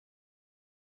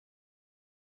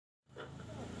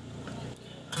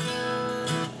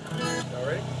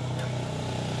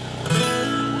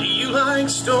like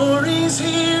stories,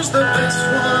 here's the best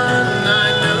one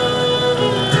I know.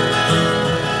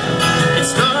 It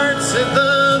starts at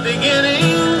the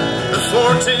beginning,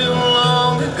 before too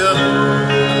long ago.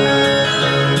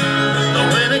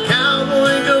 When a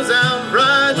cowboy goes out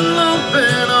riding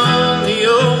open on the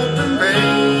open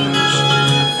range,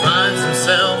 finds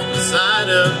himself beside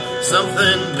of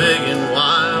something big and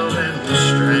wild and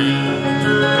strange.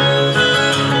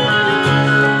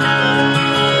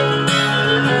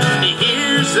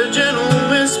 A gentle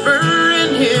whisper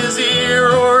in his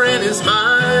ear or in his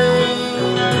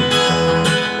mind.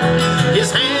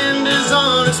 His hand is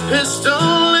on his pistol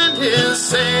and his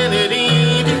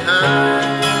sanity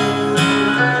behind.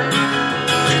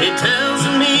 It tells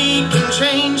him he can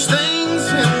change things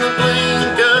in the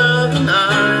blink of an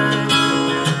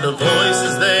eye. The voice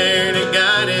is there to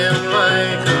guide him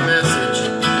like a message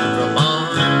from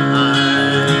on high.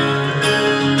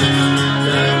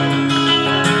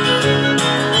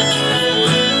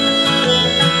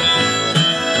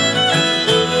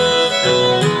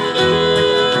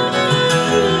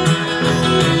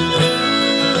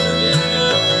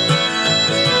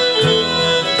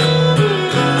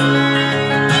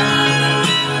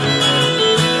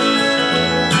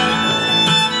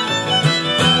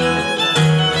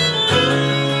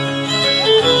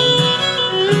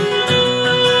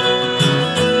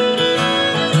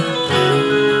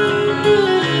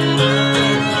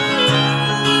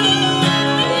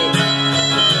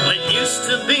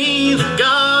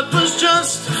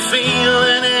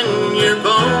 Feeling in your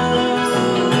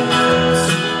bones,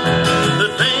 the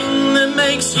thing that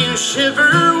makes you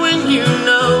shiver when you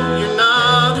know you're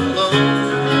not alone.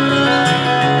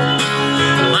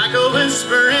 Like a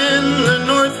whisper in the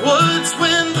north woods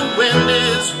when the wind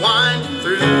is winding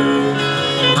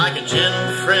through. Like a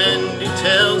gentle friend who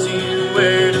tells you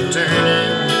where to turn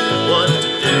and what to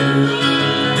do.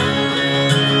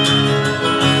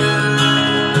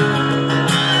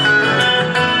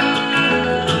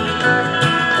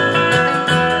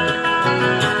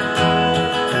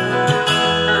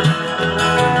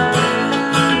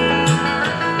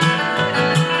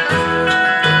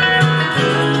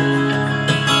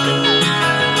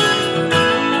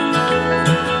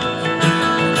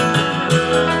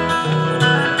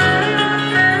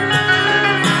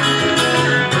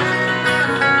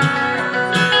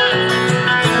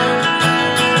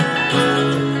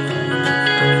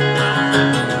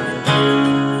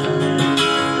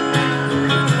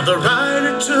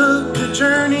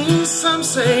 Some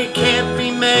say can't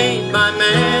be made by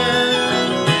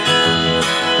man.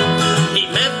 He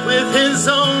met with his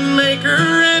own maker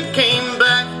and came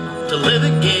back to live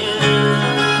again.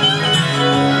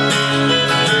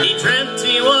 He dreamt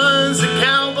he was a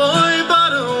cowboy,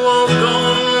 but awoke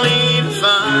only to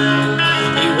find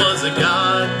he was a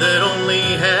god that only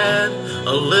had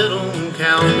a little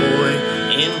cowboy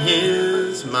in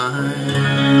his mind.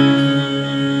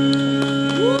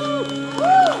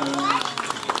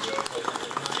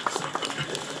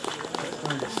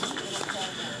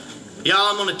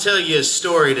 Y'all, I'm going to tell you a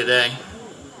story today.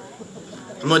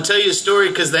 I'm going to tell you a story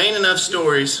because there ain't enough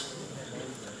stories,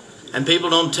 and people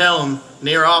don't tell them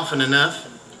near often enough.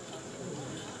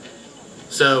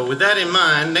 So with that in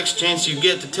mind, next chance you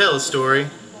get to tell a story,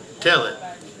 tell it.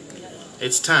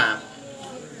 It's time.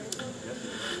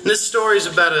 And this story is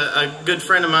about a good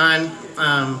friend of mine,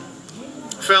 a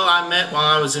fellow I met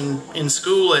while I was in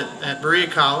school at Berea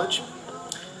College.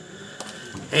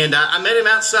 And I met him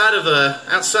outside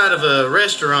of a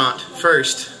restaurant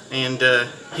first, and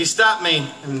he stopped me,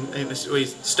 and we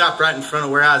stopped right in front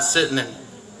of where I was sitting, and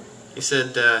he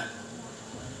said,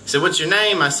 "What's your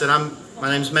name?" I said,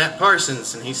 "My name's Matt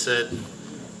Parsons," and he said,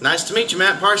 "Nice to meet you,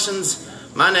 Matt Parsons.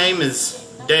 My name is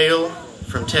Dale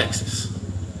from Texas."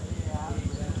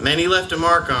 Man, he left a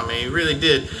mark on me. He really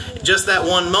did. Just that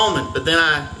one moment, but then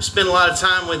I spent a lot of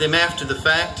time with him after the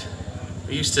fact.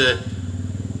 We used to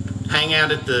hang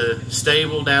out at the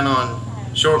stable down on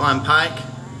Shortline Pike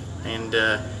and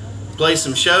play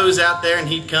some shows out there, and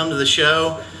he'd come to the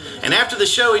show, and after the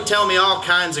show he'd tell me all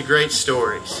kinds of great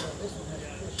stories.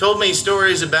 Told me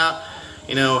stories about,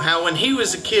 you know, how when he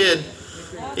was a kid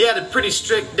he had a pretty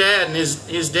strict dad, and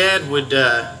his dad would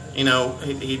you know,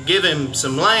 he'd give him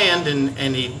some land,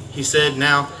 and he said,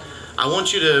 "Now I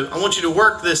want you to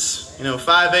work this, you know,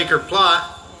 5-acre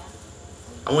plot.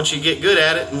 I want you to get good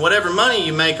at it, and whatever money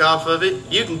you make off of it,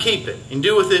 you can keep it and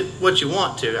do with it what you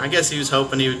want to." I guess he was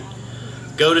hoping he would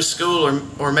go to school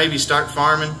or maybe start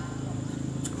farming,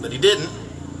 but he didn't.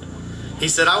 He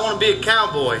said, "I want to be a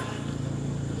cowboy."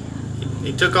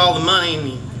 He took all the money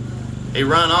and he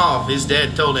run off. His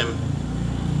dad told him,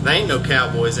 "There ain't no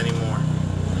cowboys anymore."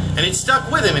 and it stuck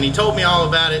with him, and he told me all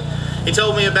about it. He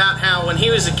told me about how when he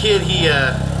was a kid, he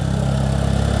got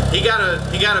a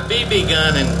BB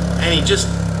gun, and he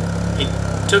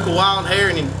took a wild hare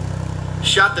and he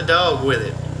shot the dog with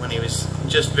it when he was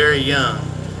just very young,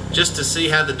 just to see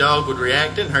how the dog would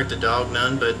react. Didn't hurt the dog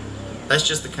none, but that's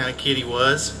just the kind of kid he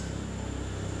was.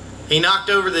 He knocked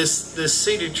over this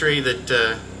cedar tree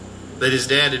that his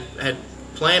dad had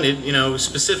planted, you know,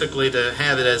 specifically to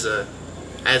have it as a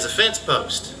fence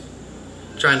post,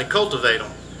 trying to cultivate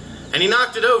them. And he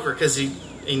knocked it over because he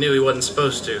knew he wasn't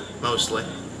supposed to, mostly.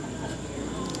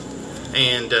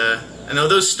 And I know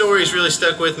those stories really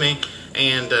stuck with me,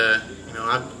 and you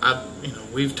know,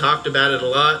 we've talked about it a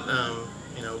lot.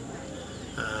 You know,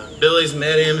 Billy's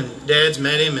met him, and Dad's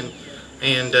met him,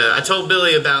 and I told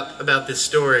Billy about this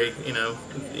story, you know,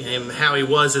 him, how he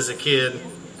was as a kid,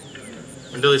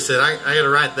 and Billy said, I got to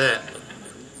write that.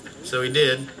 So he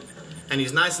did, and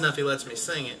he's nice enough he lets me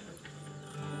sing it.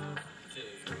 1, 2,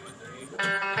 3.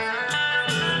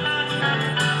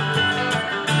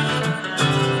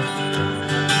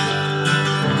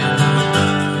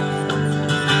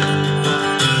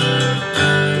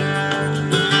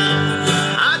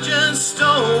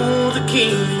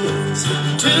 Keys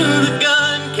to the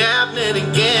gun cabinet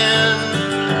again.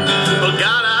 Well,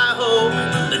 God, I hope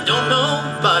that don't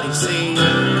nobody see.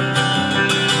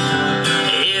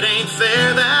 It ain't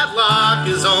fair that lock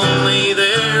is only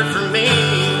there for me.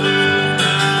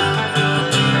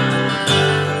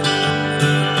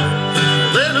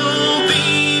 Little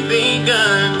BB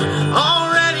gun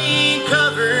already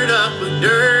covered up with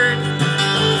dirt.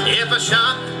 If I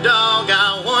shot the dog,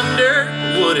 I wonder,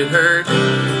 would it hurt?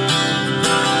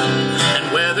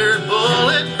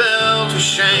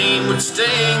 Shame would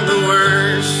sting the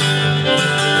worst.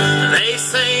 They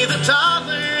say the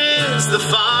toddler is the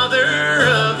father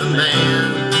of the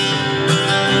man.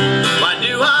 Why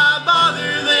do I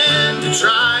bother then to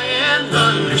try and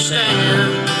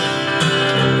understand?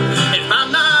 If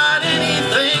I'm not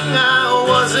anything I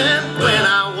wasn't when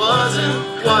I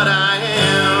wasn't what I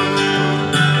am.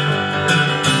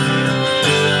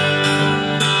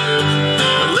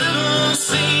 A little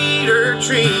cedar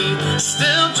tree,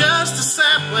 still just a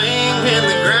sapling in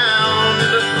the ground.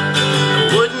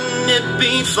 Wouldn't it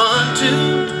be fun to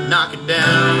knock it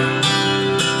down?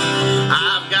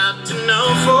 I've got to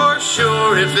know for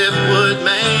sure if it would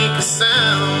make a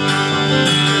sound.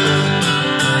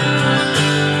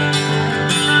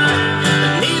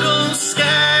 The needles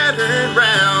scattered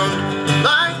round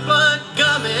like blood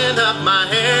gumming up my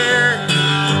hair.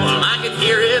 Well, I could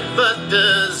hear it, but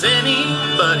does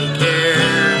anybody care?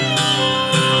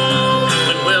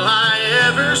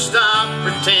 Stop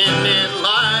pretending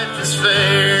life is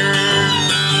fair.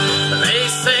 They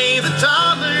say the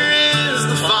toddler is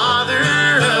the father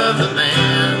of the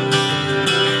man.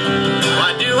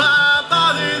 Why do I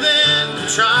bother then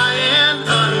to try and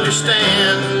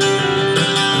understand?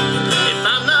 If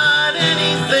I'm not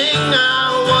anything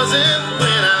I wasn't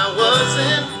when I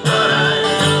wasn't what I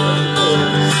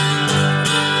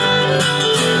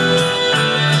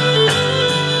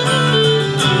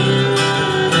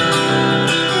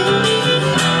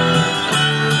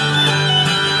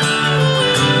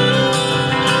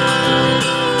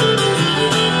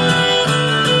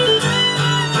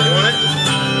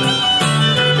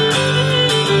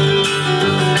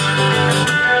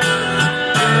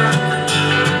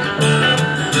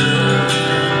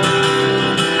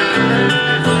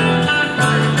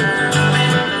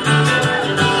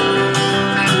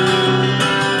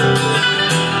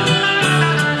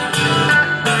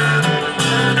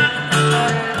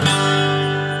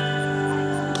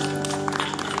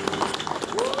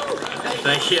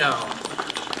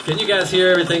Can you guys hear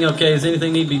everything okay? Does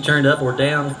anything need to be turned up or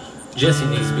down? Jesse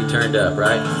needs to be turned up,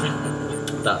 right?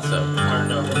 Thought so.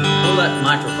 Pull that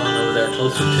microphone over there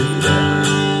closer to you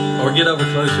there. Or get over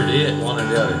closer to it, one or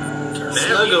the other.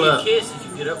 Snuggle up. Kiss if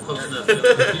you get up close enough.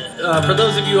 For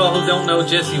those of you all who don't know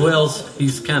Jesse Wells,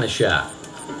 he's kind of shy.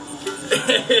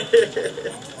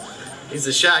 He's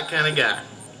a shy kind of guy.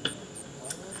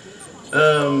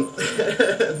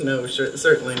 No,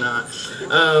 certainly not.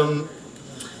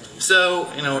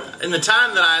 So, you know, in the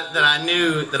time that I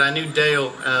knew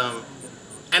Dale,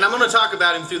 and I'm going to talk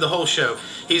about him through the whole show.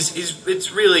 He's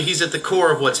at the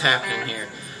core of what's happening here,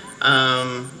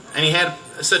 and he had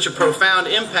such a profound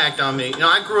impact on me. You know,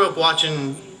 I grew up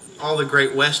watching all the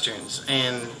great westerns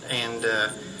and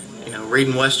you know,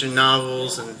 reading western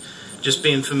novels and just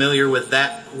being familiar with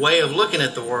that way of looking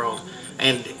at the world.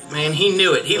 And man, he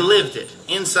knew it. He lived it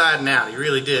inside and out. He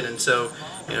really did. And so,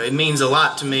 you know, it means a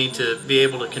lot to me to be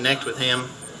able to connect with him.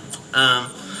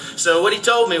 So what he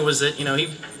told me was that, you know,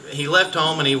 he left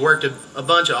home and he worked a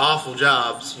bunch of awful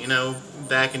jobs, you know,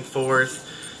 back and forth.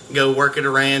 Go work at a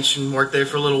ranch and work there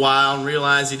for a little while and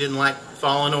realize he didn't like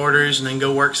following orders, and then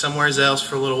go work somewhere else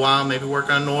for a little while, maybe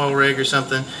work on an oil rig or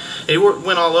something. He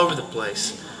went all over the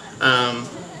place. And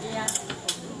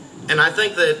I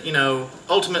think that, you know,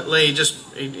 ultimately he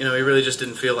really just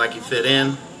didn't feel like he fit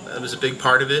in. That was a big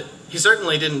part of it. He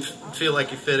certainly didn't feel like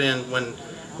he fit in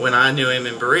when I knew him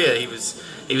in Berea. He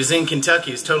was in Kentucky.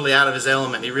 He was totally out of his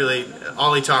element.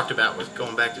 All he talked about was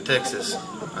going back to Texas.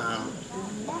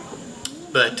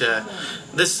 But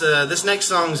this next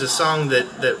song is a song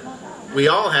that we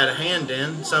all had a hand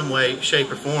in some way, shape,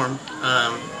 or form.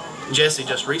 Jesse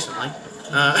just recently.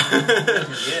 Not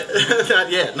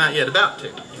yet. About to.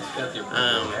 Got your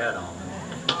hat on.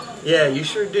 Yeah, you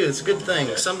sure do. It's a good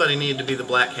thing. Somebody needed to be the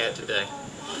black hat today.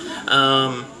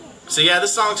 So yeah,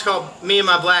 this song's called "Me and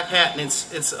My Black Hat," and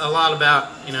it's a lot about,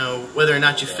 you know, whether or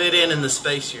not you fit in the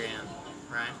space you're in,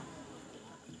 right?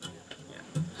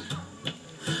 Yeah.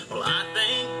 Well, I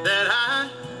think that I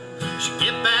should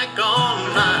get back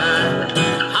on my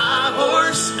high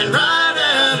horse and ride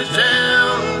out of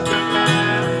town.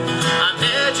 I'm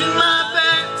hedging my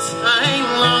bets. I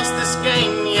ain't lost this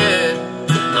game yet.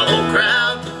 The whole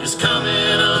crowd is coming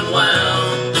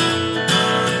unwound.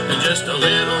 And just a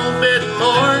little bit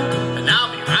more, and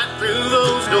I'll be right through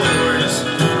those doors.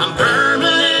 I'm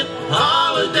permanent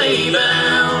holiday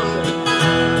bound.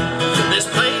 This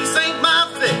place ain't my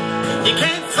fit. You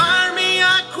can't fire me,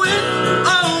 I quit.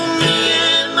 Oh, me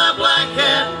and my black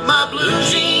hat, my blue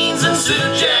jeans and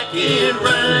suit jacket,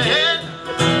 running ahead.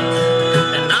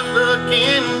 And I'm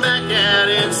looking back at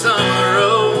it, summer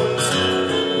roads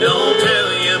don't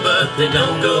tell you, but they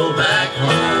don't go back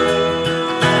home.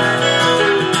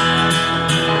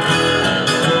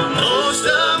 Most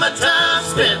of my time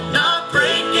spent not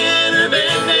breaking or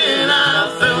bending, I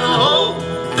fell in a hole.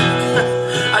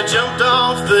 I jumped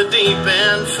off the deep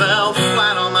end, fell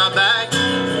flat on my back.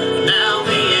 Now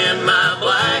me and my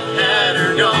black hat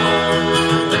are gone.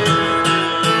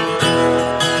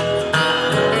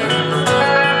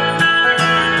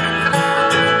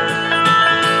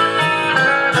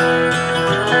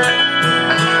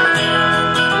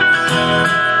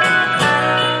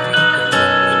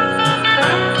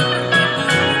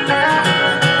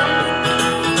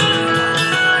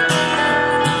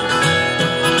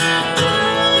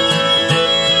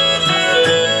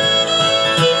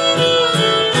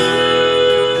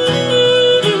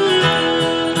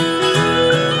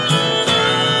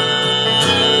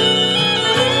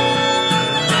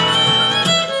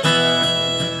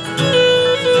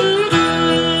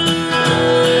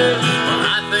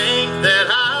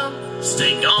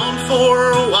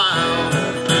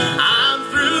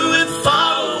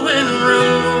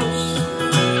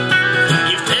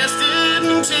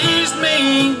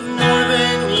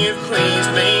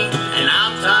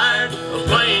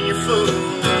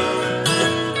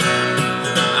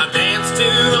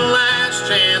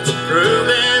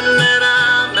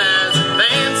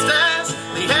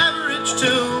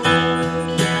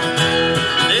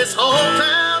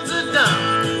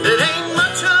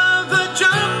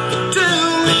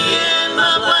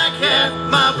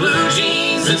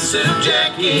 Suit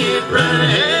jacket, running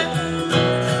ahead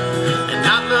and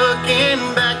not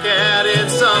looking back at it.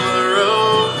 Some of the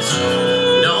roads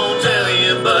don't tell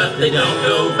you, but they don't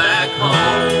go back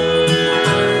home.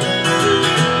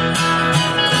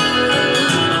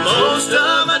 Most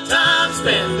of my time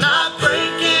spent not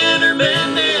breaking or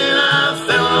bending, I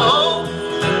fell in a hole.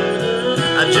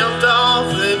 I jumped off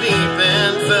the deep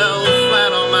end, fell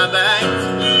flat on my back.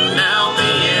 Now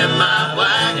me and my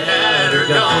black hat are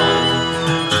gone.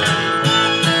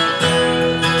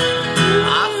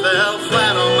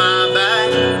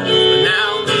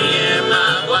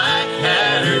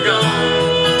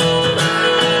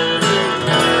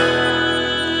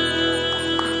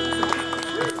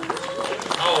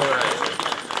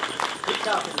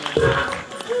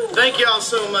 Thank you all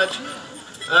so much.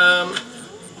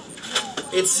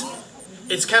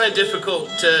 It's kind of difficult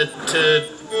to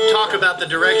talk about the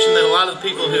direction that a lot of the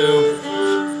people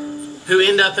who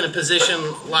end up in a position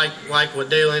like what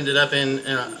Dale ended up in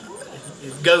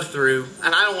go through.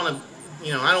 And I don't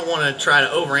want to try to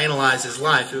overanalyze his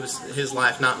life. It was his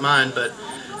life, not mine. But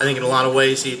I think in a lot of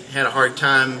ways he had a hard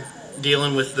time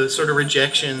dealing with the sort of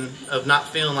rejection of not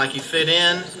feeling like he fit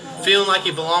in, feeling like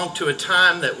he belonged to a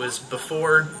time that was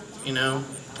before, you know,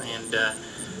 and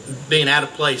being out of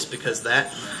place because of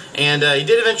that. And he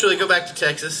did eventually go back to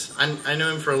Texas. I knew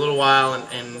him for a little while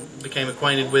and became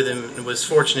acquainted with him and was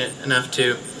fortunate enough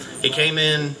to. He came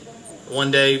in one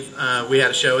day, we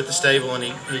had a show at the stable, and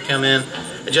he come in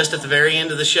just at the very end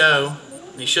of the show.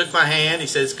 he shook my hand. He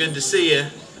said, "It's good to see you."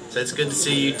 I said, "It's good to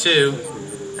see you too."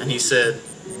 And he said,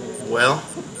 "Well,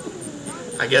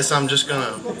 I guess I'm just going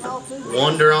to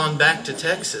wander on back to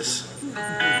Texas."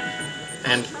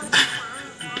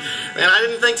 And I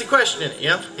didn't think to question it.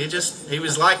 Yep, he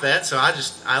was like that, so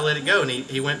I let it go, and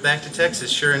he went back to Texas,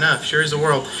 sure enough, sure as the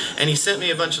world. And he sent me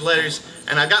a bunch of letters,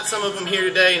 and I got some of them here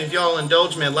today, and if y'all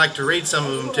indulge me, I'd like to read some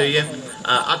of them to you.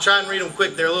 I'll try and read them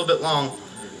quick. They're a little bit long,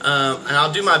 and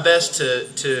I'll do my best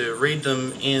to read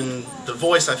them in the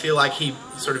voice I feel like he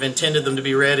sort of intended them to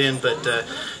be read in, but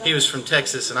he was from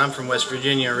Texas, and I'm from West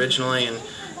Virginia originally, and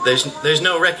there's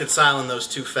no reconciling those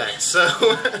two facts. So,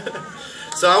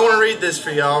 so I want to read this for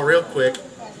y'all real quick.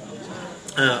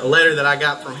 A letter that I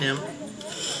got from him.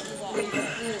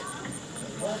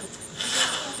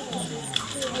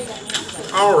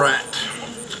 All right.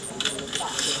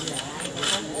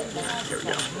 Here we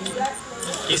go.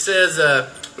 He says,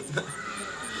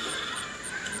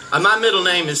 my middle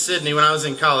name is Sydney. When I was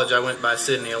in college, I went by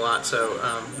Sydney a lot, so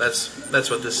that's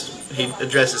what he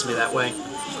addresses me that way.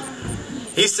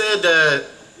 He said,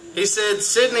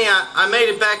 "Sydney, I made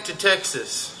it back to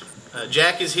Texas.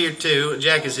 Jack is here too."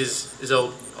 Jack is his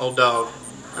old dog.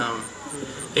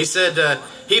 He said,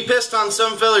 "He pissed on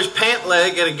some feller's pant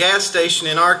leg at a gas station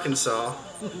in Arkansas.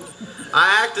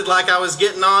 I acted like I was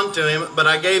getting on to him, but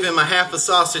I gave him a half a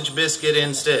sausage biscuit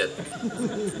instead.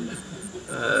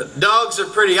 Dogs are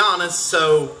pretty honest,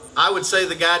 so I would say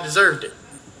the guy deserved it.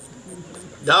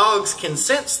 Dogs can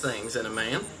sense things in a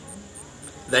man.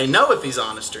 They know if he's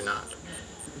honest or not.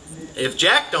 If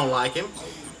Jack don't like him,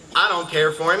 I don't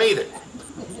care for him either.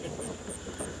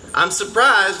 I'm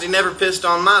surprised he never pissed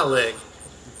on my leg.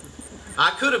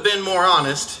 I could have been more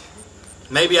honest.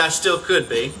 Maybe I still could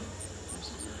be.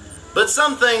 But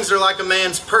some things are like a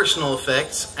man's personal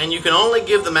effects, and you can only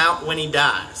give them out when he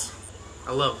dies."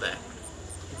 I love that.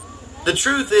 The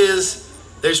truth is,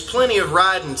 there's plenty of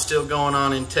riding still going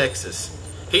on in Texas.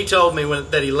 He told me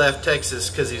that he left Texas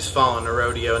because he was following the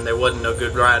rodeo and there wasn't no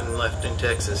good riding left in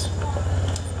Texas.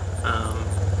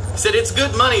 He said, "It's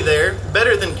good money there,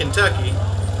 better than Kentucky.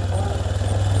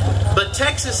 But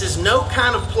Texas is no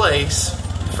kind of place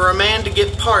for a man to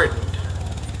get pardoned.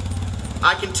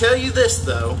 I can tell you this,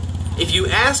 though. If you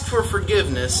ask for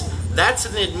forgiveness, that's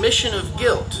an admission of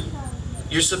guilt.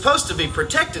 You're supposed to be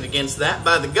protected against that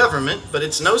by the government, but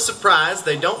it's no surprise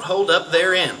they don't hold up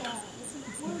their end.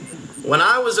 When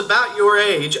I was about your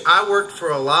age, I worked for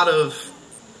a lot of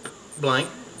blank.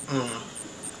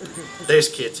 There's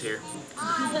kids here.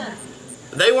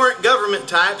 They weren't government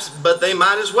types, but they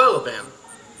might as well have been.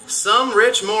 Some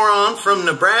rich moron from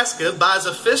Nebraska buys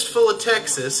a fistful of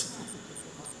Texas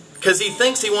because he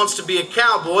thinks he wants to be a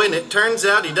cowboy, and it turns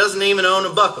out he doesn't even own a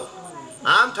buckle.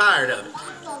 I'm tired of it.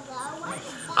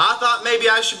 I thought maybe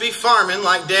I should be farming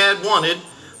like Dad wanted,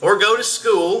 or go to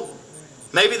school.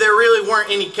 Maybe there really weren't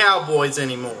any cowboys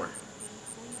anymore.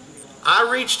 I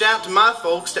reached out to my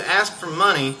folks to ask for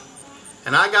money,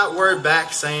 and I got word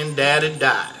back saying Dad had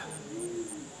died.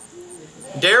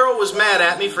 Daryl was mad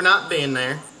at me for not being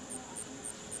there.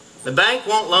 The bank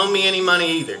won't loan me any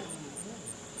money either.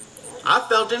 I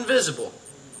felt invisible.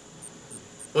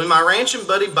 When my ranching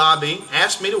buddy Bobby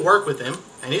asked me to work with him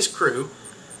and his crew,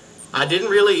 I didn't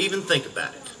really even think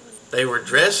about it. They were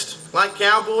dressed like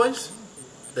cowboys.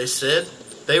 They said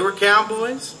they were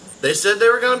cowboys. They said they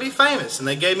were going to be famous, and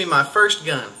they gave me my first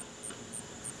gun.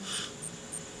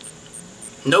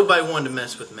 Nobody wanted to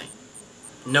mess with me.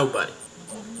 Nobody.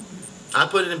 I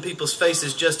put it in people's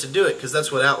faces just to do it, because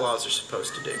that's what outlaws are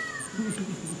supposed to do.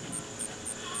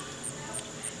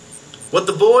 What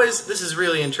the boys, this is a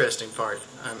really interesting part,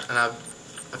 and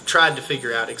I've tried to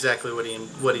figure out exactly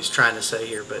what he's trying to say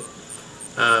here, but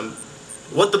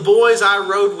what the boys I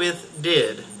rode with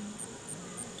did,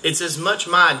 it's as much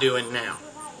my doing now.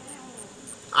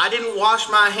 I didn't wash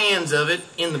my hands of it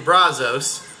in the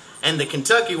Brazos, and the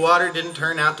Kentucky water didn't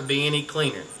turn out to be any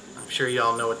cleaner. I'm sure you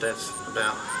all know what that's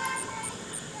about.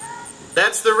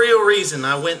 That's the real reason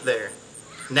I went there.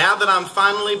 Now that I'm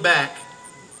finally back,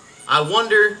 I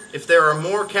wonder if there are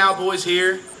more cowboys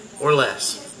here or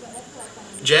less.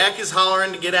 Jack is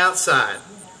hollering to get outside.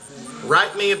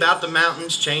 Write me about the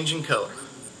mountains changing color.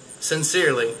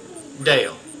 Sincerely,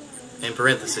 Dale, in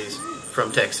parentheses,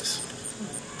 from Texas.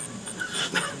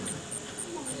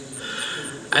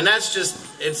 And that's just,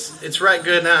 it's right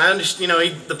good. Now I understand,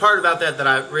 the part about that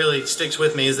I really sticks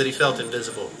with me is that he felt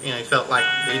invisible. He felt like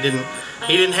he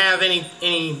didn't have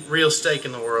any real stake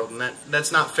in the world, and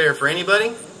that's not fair for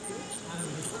anybody.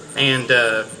 And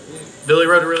Billy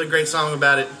wrote a really great song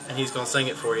about it, and he's going to sing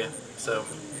it for you. So,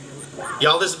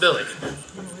 y'all, this is Billy.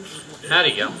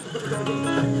 Howdy, y'all.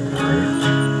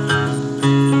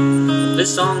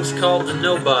 This song's called The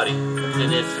Nobody,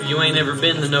 and if you ain't ever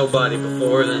been the nobody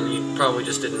before, then you probably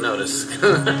just didn't notice.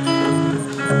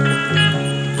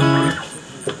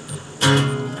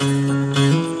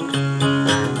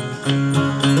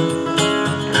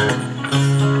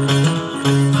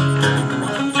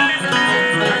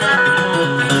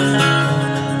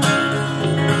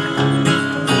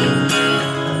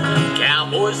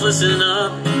 Cowboys, listen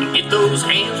up, get those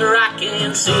hands where I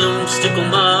can see them, stick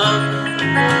them up.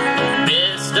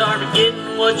 Best start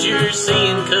getting what you're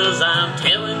seeing, cause I'm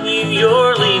telling you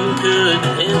your leaving could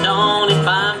depend on if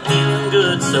I'm feeling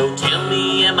good. So tell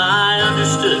me, am I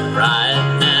understood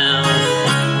right now?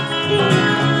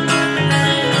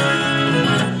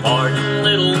 Pardon,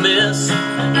 little miss,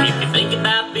 if you think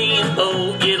about being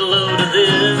bold, get a load of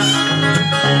this.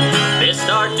 Best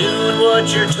start doing what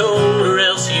you're told, or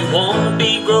else you won't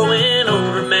be growing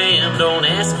older, ma'am. Don't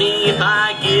ask me if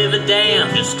I give a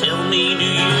damn, just tell me, do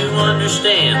you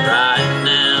understand right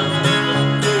now?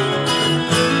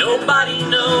 Nobody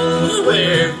knows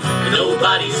where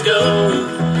nobodies go.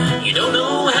 You don't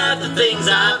know half the things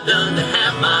I've done to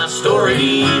have my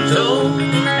story told.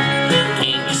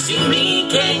 Can you see me?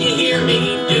 Can you hear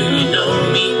me? Do you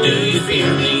know me? Do you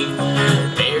fear me?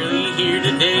 Barely here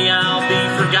today, I'll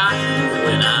be forgotten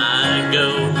when I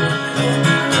go.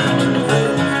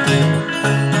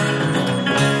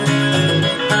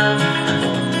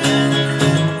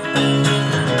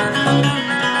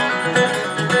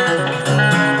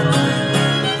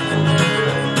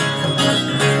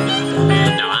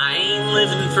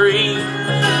 Free.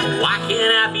 Why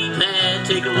can't I be mad?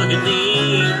 Take a look at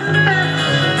me.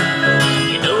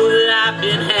 You know that I've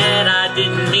been had. I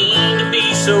didn't mean to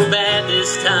be so bad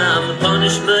this time. The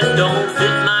punishment don't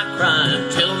fit my crime.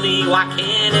 Tell me, why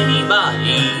can't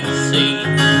anybody see?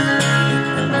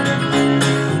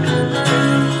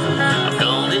 I've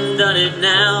gone and done it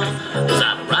now. Was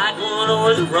I the right one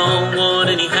or the wrong one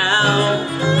anyhow?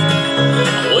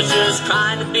 I was just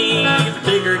trying to be the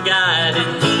bigger guy. I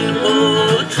didn't mean to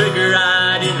pull the trigger.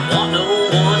 I didn't want no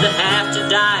one to have to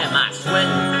die of my sweat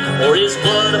or his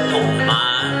blood upon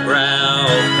my brow.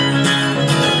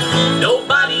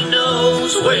 Nobody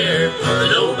knows where the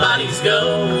nobodies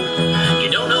go. You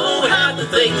don't know half the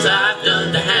things I've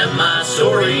done to have my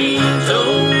story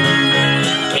told.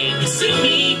 Can you see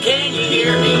me? Can you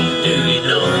hear me? Do you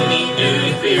know me? Do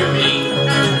you fear me?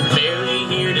 Barely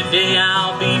here today,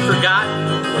 I'll be forgotten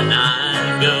when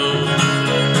I go.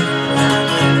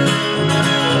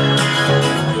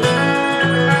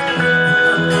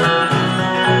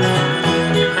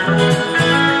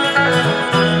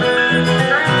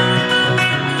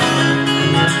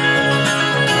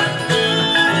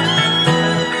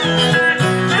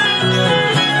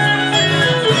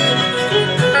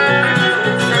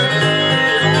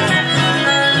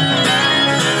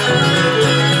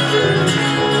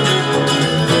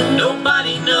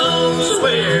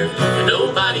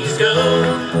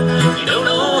 You don't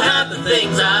know half the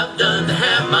things I've done to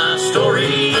have my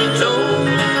story told.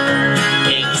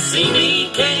 Can you see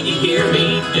me? Can you hear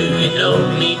me? Do you know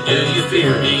me? Do you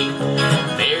fear me?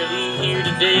 Barely here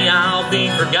today, I'll be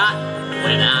forgotten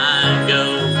when I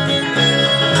go.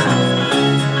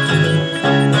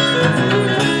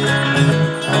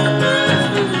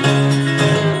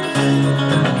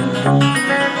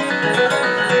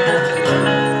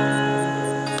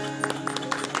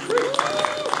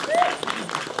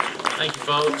 Thank you,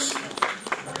 folks.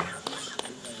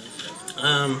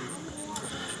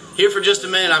 Here for just a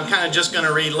minute, I'm kind of just going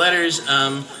to read letters.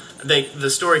 The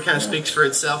story kind of speaks for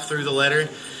itself through the letter.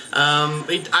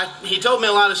 He told me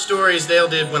a lot of stories Dale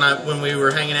did when we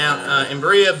were hanging out in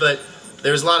Berea, but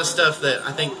there was a lot of stuff that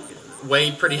I think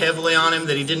weighed pretty heavily on him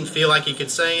that he didn't feel like he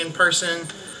could say in person.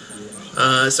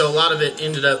 So a lot of it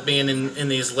ended up being in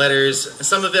these letters.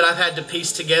 Some of it I've had to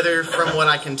piece together from what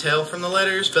I can tell from the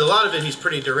letters, but a lot of it he's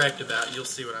pretty direct about. You'll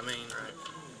see what I mean, right?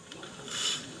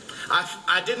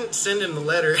 I didn't send him the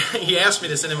letter. He asked me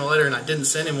to send him a letter, and I didn't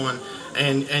send him one,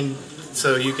 and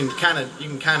so you can kind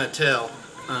of tell.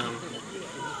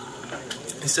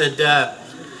 He said,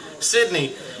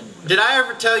 Sydney, did I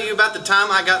ever tell you about the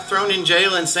time I got thrown in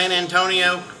jail in San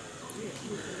Antonio?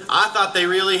 I thought they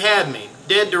really had me.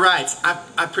 Dead to rights.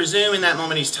 I presume in that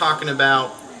moment he's talking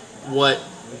about what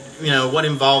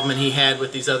involvement he had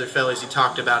with these other fellows he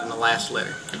talked about in the last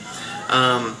letter.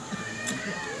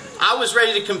 I was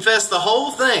ready to confess the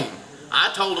whole thing.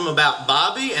 I told him about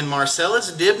Bobby and Marcellus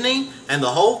Dibney and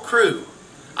the whole crew.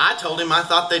 I told him I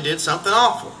thought they did something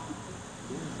awful.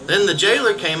 Then the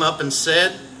jailer came up and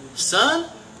said, "Son,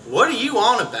 what are you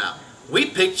on about? We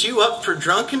picked you up for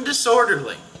drunk and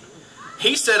disorderly."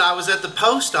 He said I was at the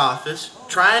post office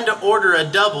trying to order a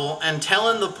double and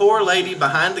telling the poor lady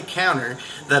behind the counter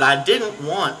that I didn't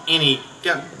want any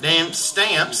goddamn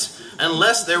stamps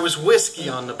unless there was whiskey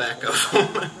on the back of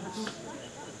them.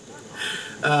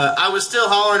 I was still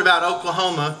hollering about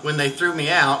Oklahoma when they threw me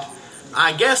out.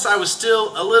 I guess I was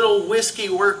still a little whiskey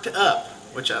worked up,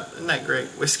 isn't that great?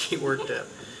 Whiskey worked up.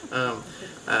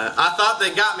 I thought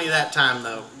they got me that time,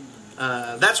 though.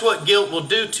 That's what guilt will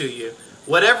do to you.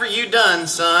 Whatever you done,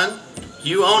 son,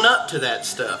 you own up to that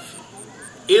stuff.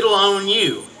 It'll own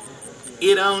you.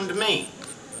 It owned me.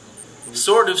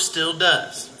 Sort of still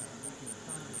does.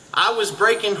 I was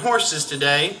breaking horses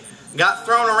today, got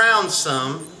thrown around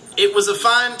some. It was a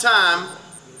fine time.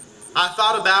 I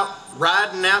thought about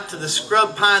riding out to the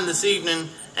scrub pine this evening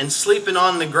and sleeping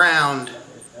on the ground.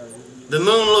 The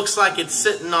moon looks like it's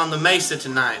sitting on the mesa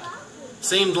tonight.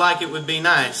 Seemed like it would be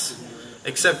nice,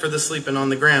 except for the sleeping on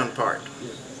the ground part.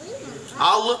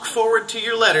 I'll look forward to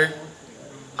your letter.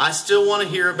 I still want to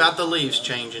hear about the leaves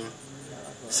changing.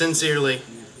 Sincerely,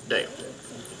 Dale.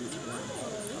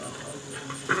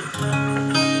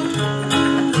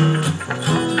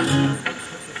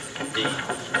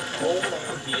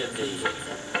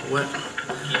 What?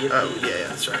 Oh, yeah,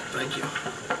 that's right. Thank you.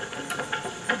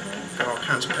 Got all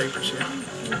kinds of papers here.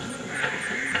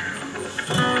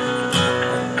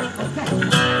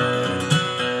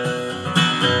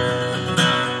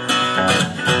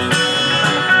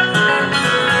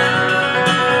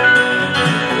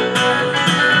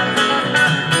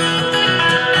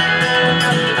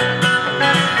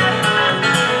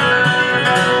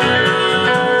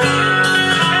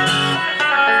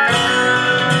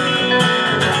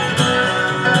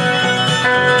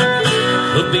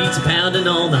 Beats pounding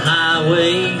on the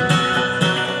highway.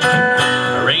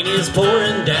 Rain is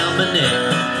pouring down my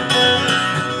neck.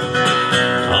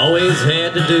 Always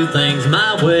had to do things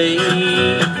my way.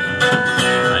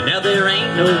 Now there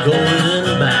ain't no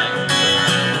going back.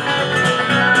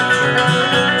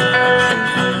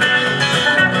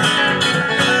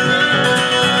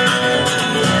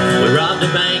 We robbed a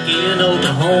bank in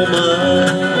Oklahoma.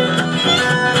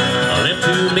 Left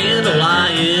 2 men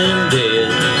lying dead.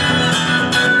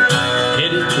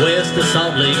 West of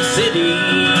Salt Lake City,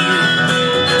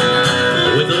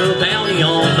 with a bounty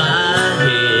on my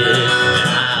head.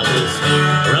 I was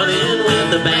running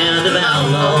with a band of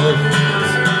outlaws,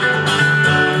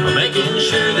 making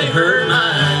sure they heard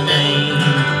my name.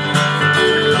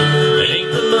 It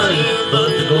ain't the money, but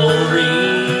the glory.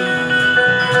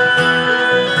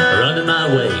 Running my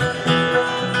way,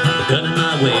 gunning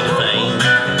my way to fame.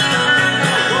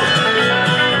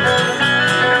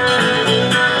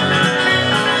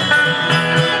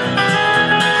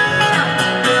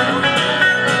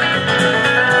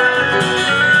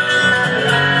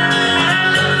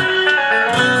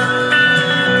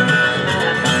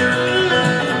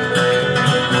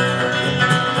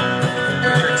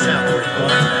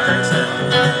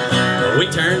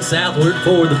 Southward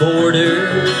for the border,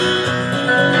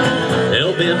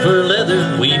 hell-bent for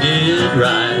leather, we did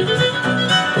right.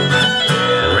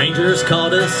 The Rangers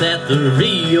caught us at the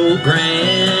Rio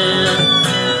Grande.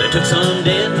 They took some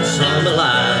dead and some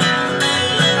alive.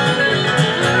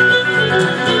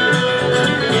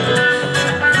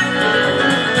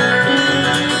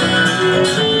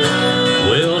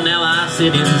 Well, now I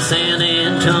sit in San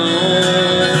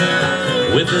Antone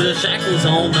with the shackles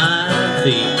on my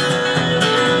feet.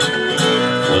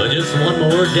 Just one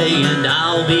more day and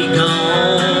I'll be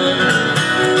gone,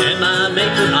 and my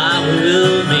maker I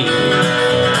will meet.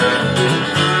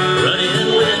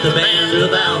 Running with a band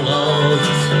of outlaws,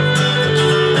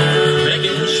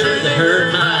 making sure they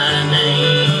heard my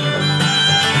name.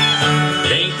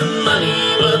 It ain't the money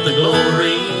but the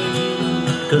glory,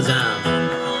 'cause I'm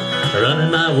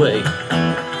running my way,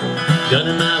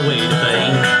 gunning my way to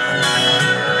fame.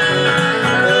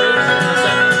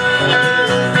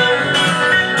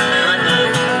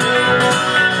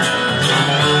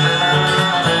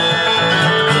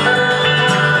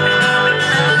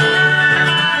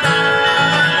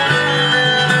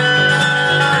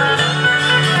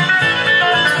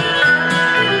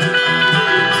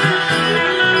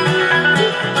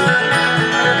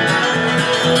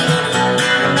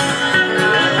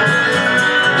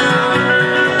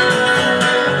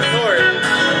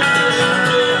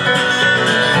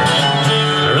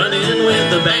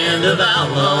 Of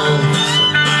outlaws,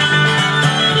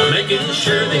 making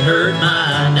sure they heard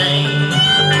my name.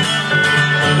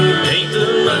 Ain't the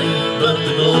money but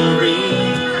the glory.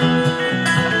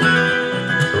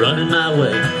 Running my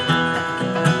way,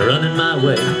 running my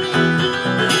way,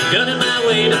 gunning my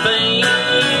way to fame.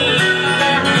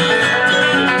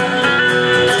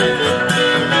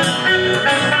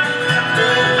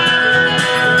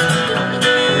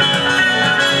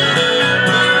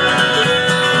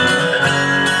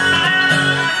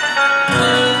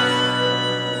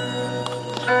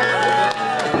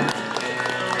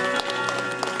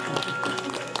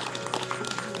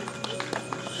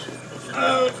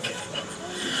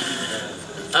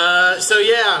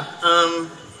 yeah,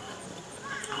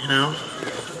 you know,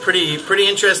 pretty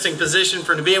interesting position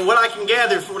for him to be in. What I can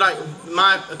gather, from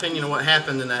my opinion of what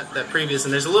happened in that previous,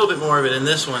 and there's a little bit more of it in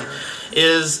this one,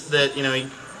 is that, you know,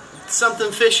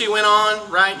 something fishy went on,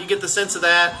 right? You get the sense of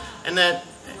that, and that,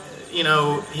 you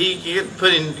know, he get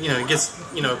put in, you know, gets,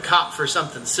 you know, caught for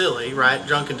something silly, right?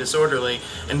 Drunk and disorderly,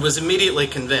 and was immediately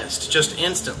convinced, just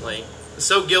instantly.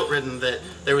 So guilt-ridden that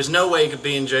there was no way he could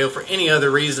be in jail for any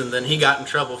other reason than he got in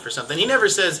trouble for something. He never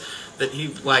says that he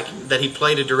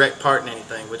played a direct part in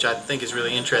anything, which I think is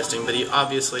really interesting. But he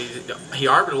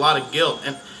harbored a lot of guilt,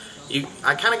 and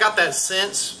I kind of got that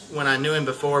sense when I knew him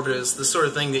before. But it was the sort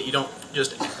of thing that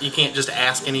you can't just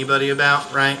ask anybody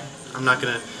about, right? I'm not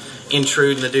going to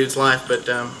intrude in the dude's life, but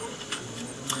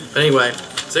anyway.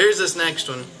 So here's this next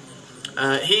one.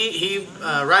 He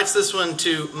writes this one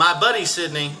to my buddy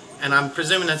Sydney. And I'm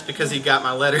presuming that's because he got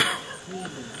my letter,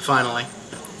 finally.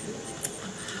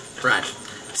 Right.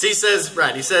 So he says,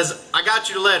 I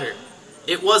got your letter.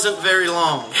 It wasn't very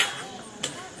long.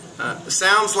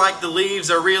 Sounds like the leaves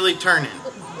are really turning.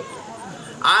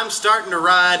 I'm starting to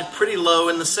ride pretty low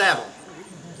in the saddle.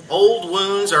 Old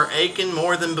wounds are aching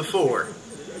more than before.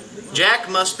 Jack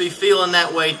must be feeling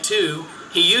that way too.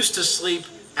 He used to sleep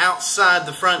outside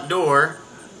the front door.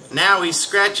 Now he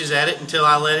scratches at it until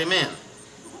I let him in.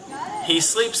 He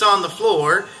sleeps on the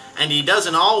floor, and he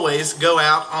doesn't always go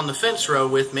out on the fence row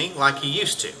with me like he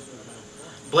used to.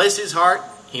 Bless his heart,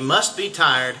 he must be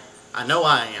tired. I know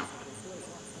I am.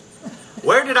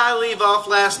 Where did I leave off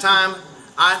last time?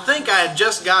 I think I had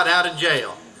just got out of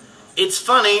jail. It's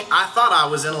funny, I thought I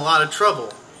was in a lot of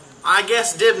trouble. I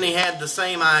guess Dibney had the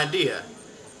same idea.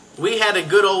 We had a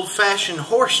good old-fashioned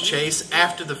horse chase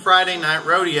after the Friday night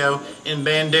rodeo in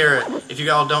Bandera. If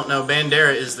you all don't know,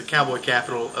 Bandera is the cowboy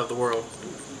capital of the world.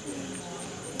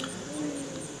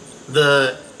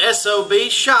 The SOB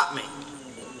shot me.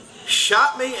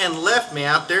 Shot me and left me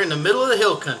out there in the middle of the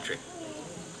hill country.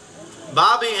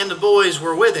 Bobby and the boys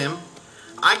were with him.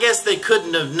 I guess they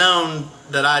couldn't have known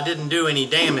that I didn't do any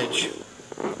damage.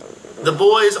 The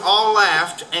boys all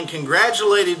laughed and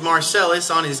congratulated Marcellus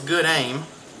on his good aim.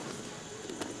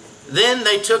 Then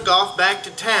they took off back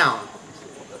to town.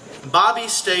 Bobby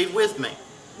stayed with me.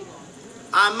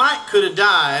 I might could have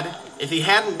died if he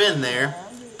hadn't been there,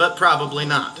 but probably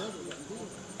not.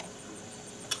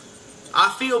 I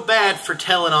feel bad for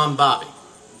telling on Bobby.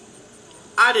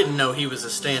 I didn't know he was a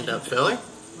stand-up fella.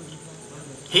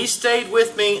 He stayed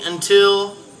with me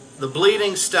until the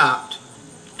bleeding stopped,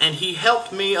 and he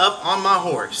helped me up on my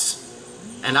horse,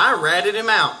 and I ratted him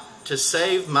out to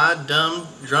save my dumb,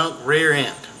 drunk rear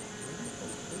end.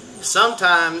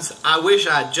 Sometimes I wish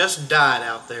I'd just died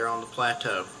out there on the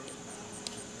plateau.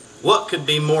 What could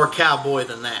be more cowboy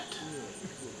than that?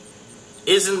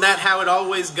 Isn't that how it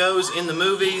always goes in the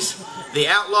movies? The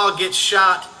outlaw gets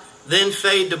shot, then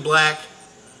fade to black,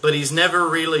 but he's never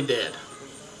really dead.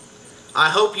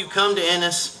 I hope you come to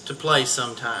Ennis to play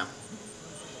sometime.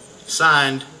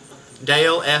 Signed,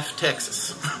 Dale F.,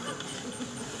 Texas.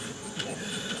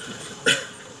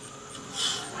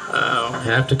 I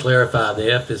have to clarify,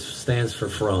 the F stands for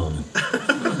from.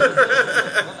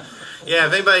 Yeah,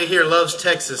 if anybody here loves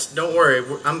Texas, don't worry,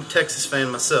 I'm a Texas fan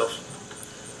myself.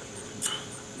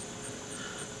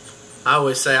 I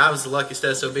always say I was the luckiest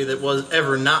SOB that was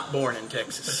ever not born in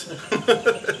Texas.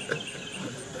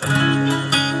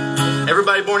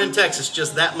 Everybody born in Texas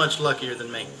just that much luckier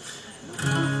than me.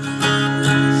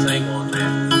 Sing on,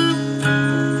 man.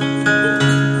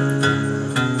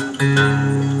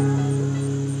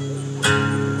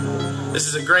 This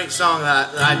is a great song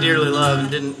that I dearly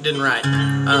love and didn't write,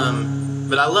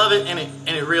 but I love it, and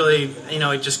it really, you know,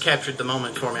 it just captured the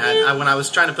moment for me. When I was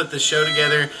trying to put this show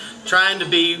together, trying to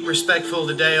be respectful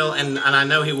to Dale, and I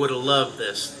know he would have loved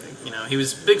this. You know, he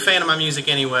was a big fan of my music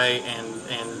anyway, and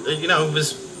you know,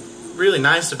 was really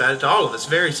nice about it to all of us,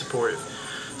 very supportive.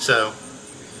 So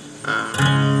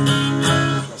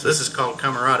this is called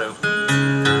Camarado.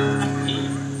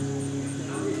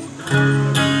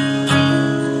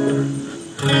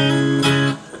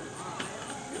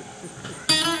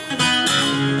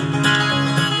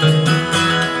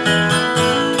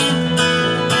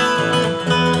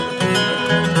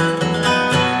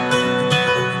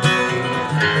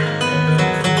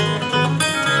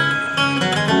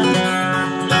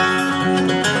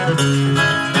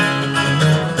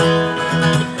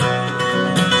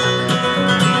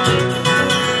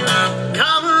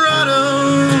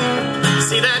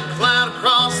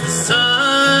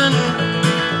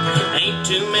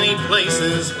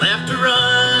 Places left to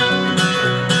run.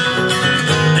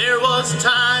 There was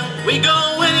time, we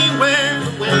go anywhere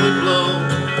when we blow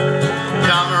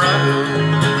Camarado.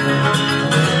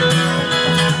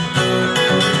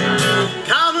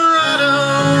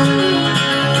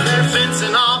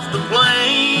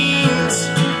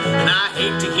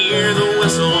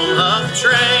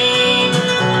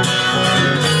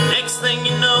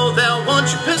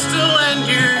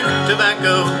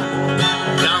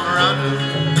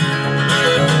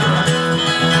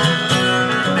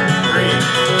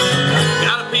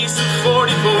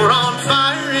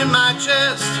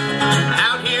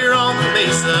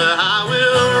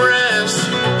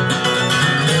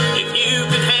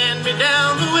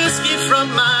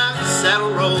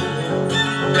 saddle roll,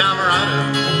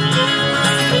 Camarado.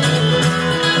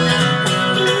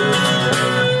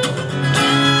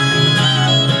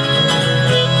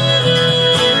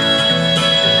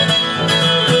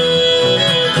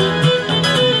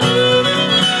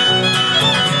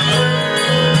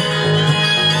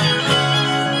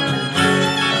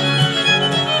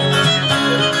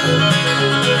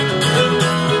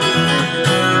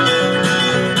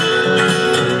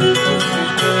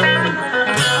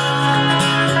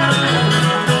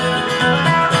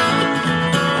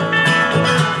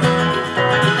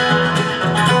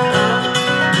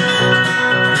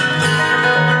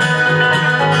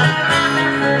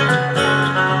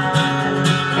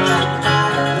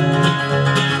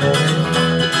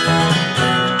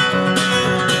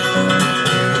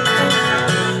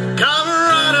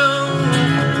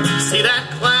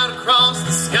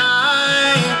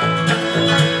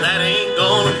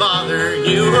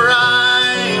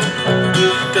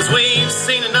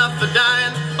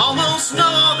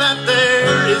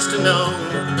 To know,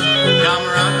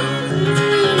 Camarado.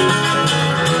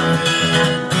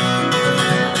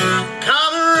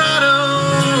 Camarado,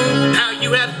 now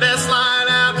you had best line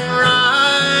out and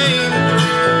ride.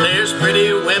 There's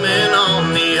pretty women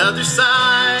on the other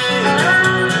side.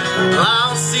 Well,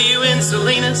 I'll see you in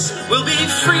Salinas. We'll be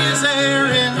free as air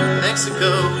in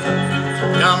Mexico,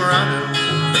 Camarado.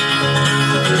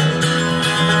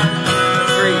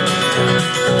 Free.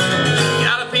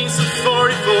 Got a piece of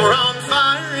 44 on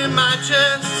fire in my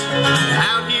chest.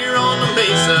 Out here on the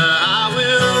mesa I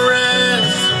will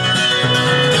rest.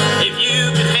 If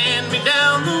you could hand me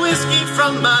down the whiskey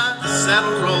from my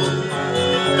saddle roll,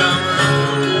 Camarado,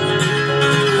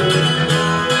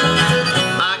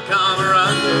 my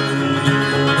Camarado.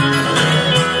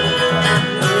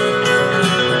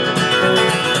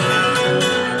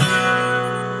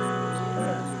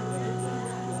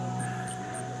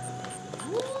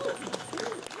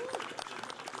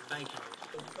 Thank you.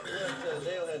 What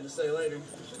Dale had to say later.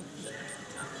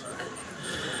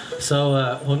 So,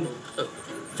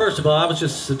 first of all, I was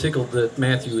just so tickled that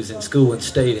Matthew was in school and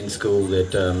stayed in school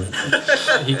that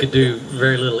he could do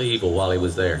very little evil while he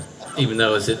was there. Even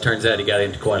though, as it turns out, he got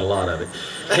into quite a lot of it.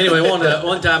 Anyway,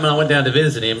 one time when I went down to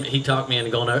visit him, he talked me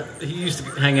into going out. He used to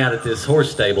hang out at this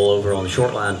horse stable over on the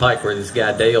Short Line Pike where this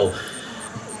guy Dale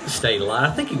stayed a lot.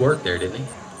 I think he worked there, didn't he?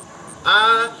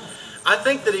 I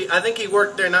think he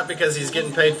worked there not because he's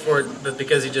getting paid for it, but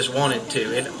because he just wanted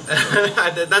to.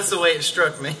 That's the way it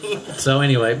struck me. So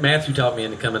anyway, Matthew talked me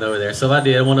into coming over there. So I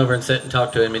did. I went over and sat and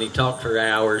talked to him, and he talked for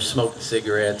hours, smoked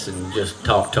cigarettes, and just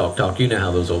talk. You know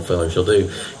how those old fellas will do,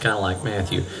 kind of like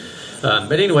Matthew.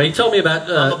 But anyway, he told me about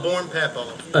I'm a born papa.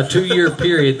 A 2-year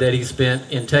period that he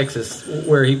spent in Texas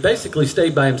where he basically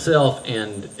stayed by himself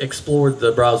and explored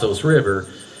the Brazos River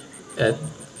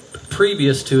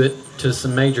previous to it, to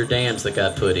some major dams that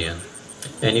got put in.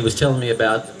 And he was telling me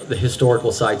about the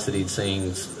historical sites that he'd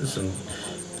seen, some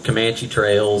Comanche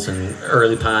trails and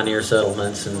early pioneer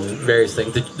settlements and various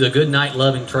things. The Good Night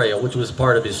Loving Trail, which was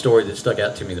part of his story that stuck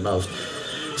out to me the most.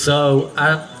 So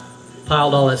I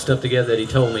piled all that stuff together that he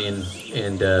told me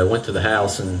and went to the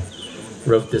house and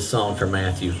wrote this song for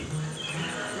Matthew.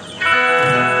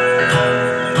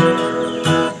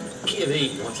 Give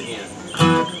E once again.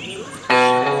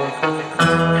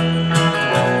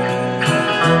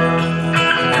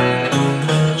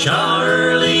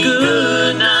 Charlie,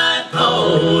 good night,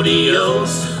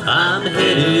 adios. I'm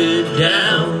headed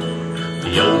down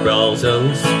the old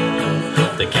Brazos.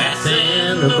 The cats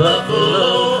and the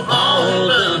buffalo all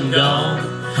done gone,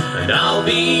 and I'll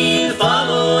be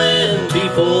following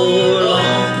before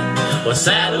long. Well,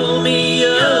 saddle me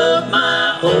up,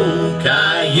 my old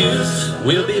cayuse.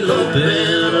 We'll be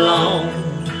loping along,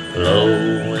 low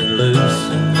and loose.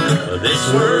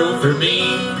 This world for me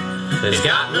has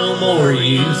got no more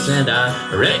use, and I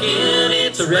reckon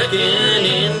it's a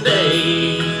reckoning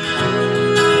day.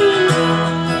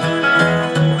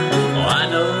 Oh, I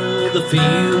know the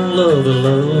feel of a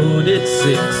loaded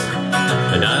six,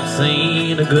 and I've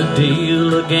seen a good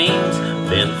deal of games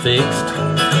been fixed.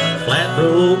 Flat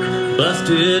broke,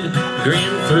 busted,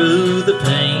 grinned through the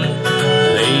pain,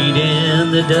 laid in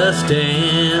the dust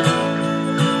and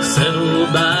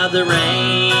settled by the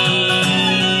rain.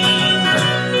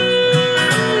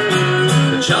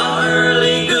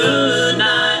 Charlie, good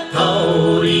night,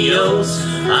 adios.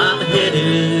 I'm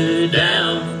headed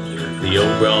down the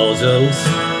old Brazos.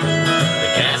 The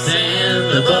cats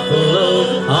and the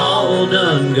buffalo all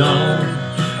done gone,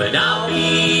 but I'll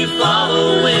be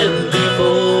following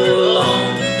before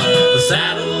long.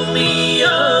 Saddle me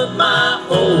up, my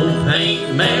old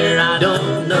paint mare. I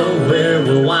don't know where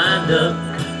we'll wind up,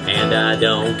 and I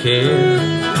don't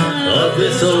care. Of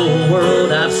this old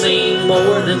world I've seen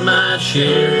more than my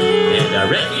share, and I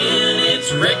reckon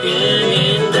it's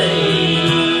reckoning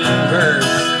day. Verse.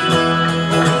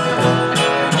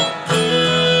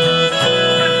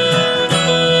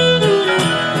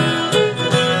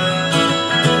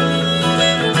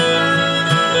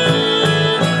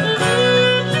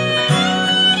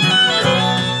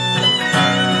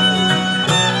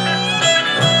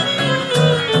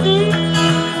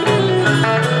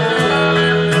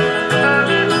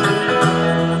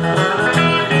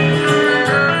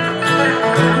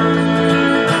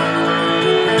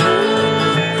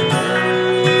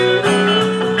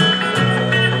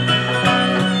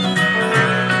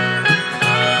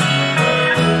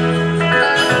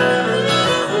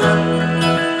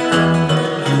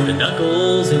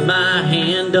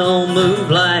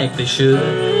 Like they should.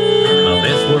 My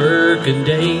best working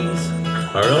days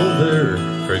are over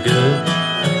for good.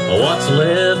 What's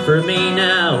left for me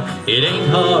now, it ain't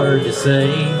hard to say.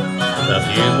 A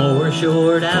few more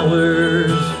short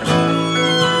hours,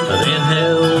 then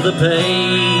hell to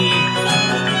pay.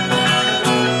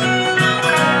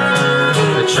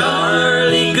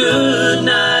 Charlie, good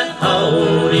night,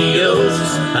 adios.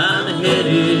 I'm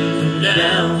headed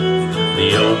down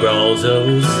the old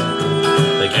Brazos.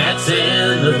 The cats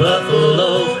and the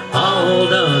buffalo all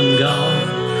done gone,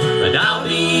 and I'll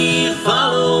be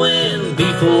following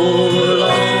before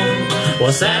long.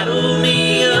 Well, saddle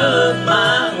me up,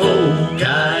 my old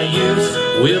cayuse.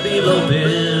 We'll be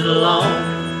loping along,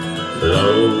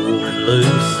 low and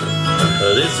loose.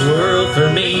 This world for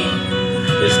me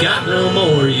has got no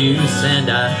more use,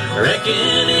 and I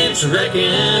reckon it's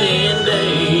reckoning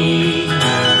day.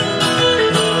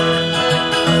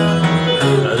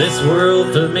 This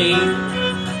world for me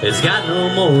has got no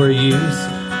more use,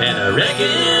 and I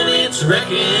reckon it's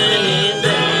reckoning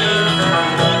day.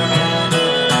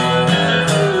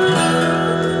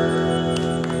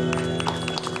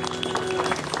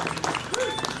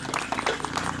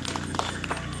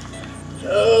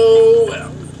 Oh,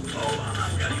 well. Hold on,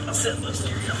 I've got to get my set list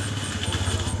here.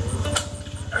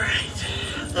 Alright,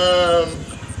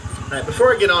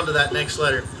 before I get on to that next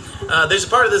letter, there's a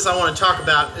part of this I want to talk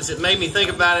about, as it made me think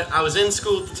about it. I was in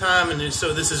school at the time, and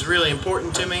so this is really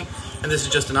important to me, and this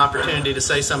is just an opportunity to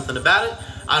say something about it.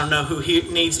 I don't know who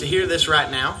needs to hear this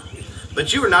right now,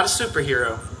 but you are not a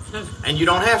superhero, and you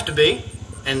don't have to be,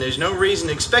 and there's no reason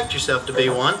to expect yourself to be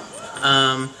one.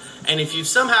 And if you've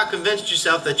somehow convinced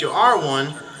yourself that you are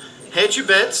one, hedge your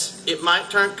bets. It might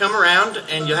come around,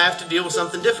 and you'll have to deal with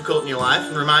something difficult in your life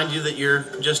and remind you that you're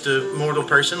just a mortal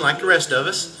person like the rest of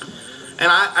us. And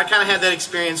I kind of had that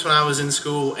experience when I was in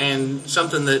school, and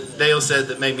something that Dale said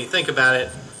that made me think about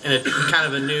it in a kind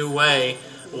of a new way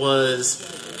was,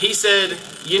 he said,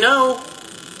 you know,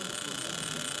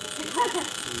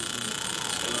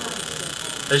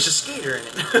 there's a skater in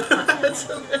it.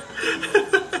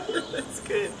 That's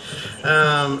good.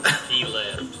 He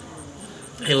left.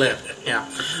 He left, yeah.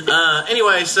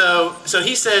 Anyway, so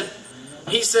he said,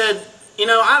 you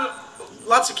know,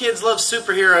 lots of kids love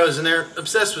superheroes and they're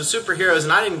obsessed with superheroes,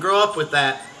 and I didn't grow up with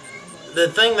that. The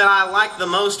thing that I liked the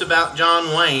most about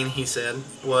John Wayne, he said,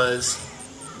 was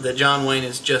that John Wayne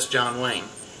is just John Wayne.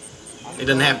 He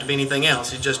doesn't have to be anything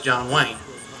else. He's just John Wayne.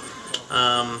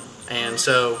 And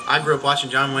so I grew up watching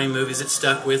John Wayne movies. It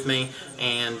stuck with me,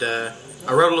 and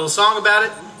I wrote a little song about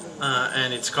it,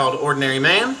 and it's called Ordinary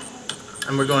Man,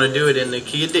 and we're going to do it in the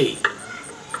key of D.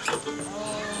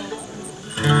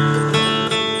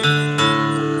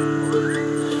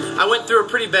 I went through a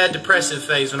pretty bad depressive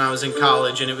phase when I was in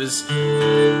college, and it was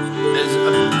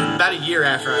about a year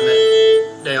after I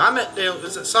met Dale. I met Dale,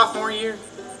 was it sophomore year?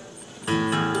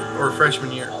 Or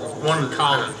freshman year? One of the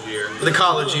college year. The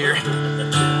college year.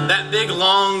 That big,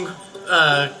 long,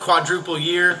 quadruple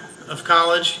year of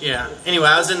college. Yeah. Anyway,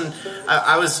 I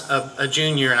was a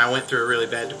junior, and I went through a really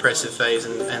bad depressive phase,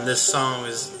 and this song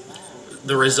was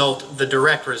the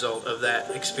direct result of that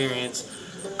experience.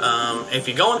 If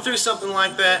you're going through something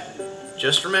like that,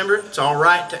 just remember, it's all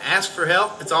right to ask for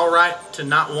help. It's all right to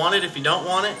not want it if you don't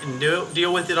want it, and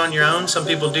deal with it on your own. Some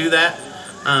people do that.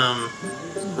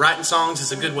 Writing songs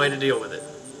is a good way to deal with it.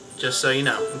 Just so you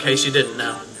know, in case you didn't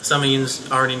know. Some of you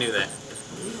already knew that.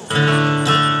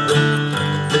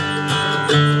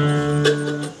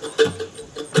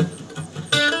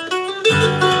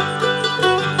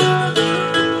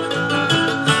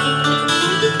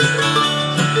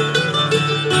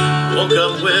 Woke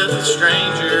up with a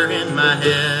stranger in my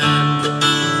head.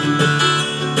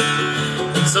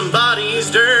 Somebody's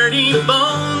dirty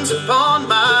bones upon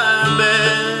my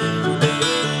bed.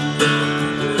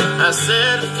 I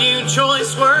said a few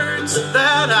choice words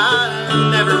that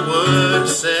I never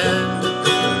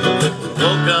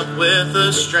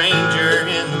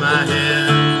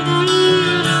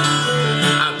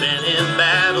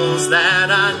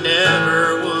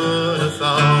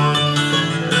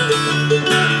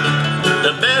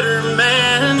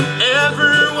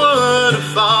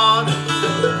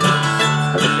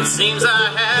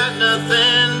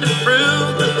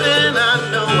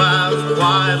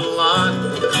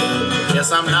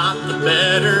guess I'm not the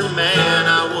better man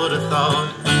I would have thought.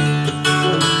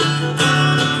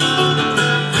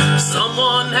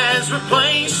 Someone has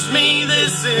replaced me,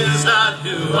 this is not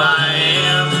who I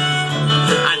am.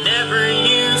 I never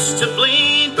used to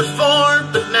bleed before,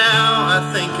 but now I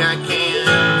think I can.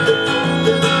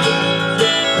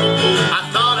 I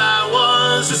thought I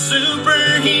was a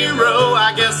superhero,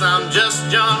 I guess I'm just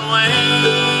John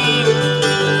Wayne.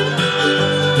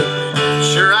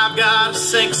 Sure, I've got a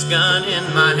 6-gun in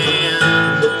my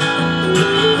hand,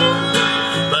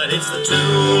 but it's the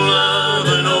tool of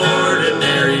an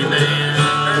ordinary man.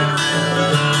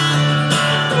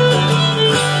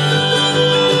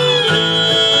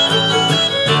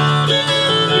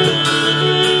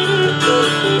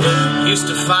 Used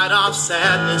to fight off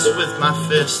sadness with my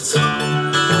fists, but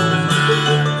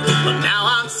now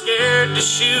I'm scared to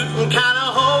shoot and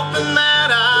kinda hoping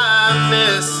that I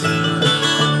miss.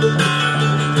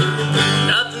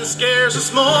 Nothing scares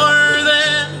us more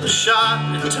than a shot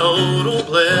and total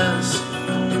bliss.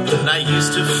 And I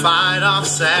used to fight off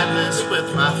sadness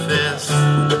with my fists.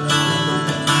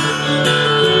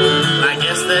 I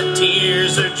guess that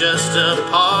tears are just a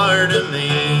part of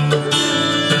me.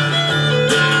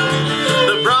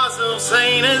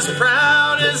 Ain't as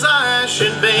proud as I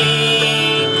should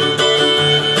be.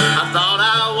 I thought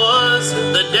I was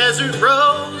the desert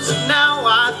rose, now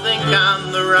I think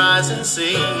I'm the rising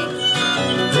sea.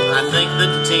 I think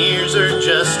the tears are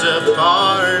just a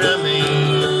part of me.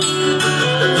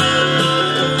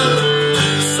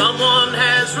 Someone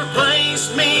has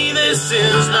replaced me, this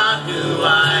is not who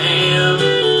I am.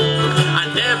 I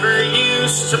never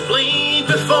used to bleed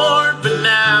before, but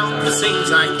now it seems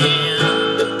I can.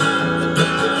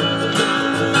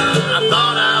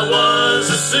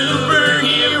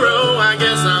 Superhero, I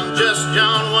guess I'm just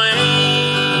John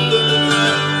Wayne.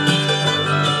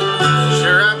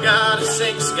 Sure, I've got a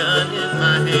 6-gun in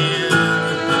my hand,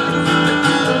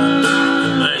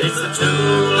 but it's the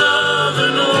tool of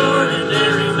an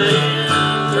ordinary man.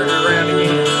 Turn it around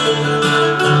again.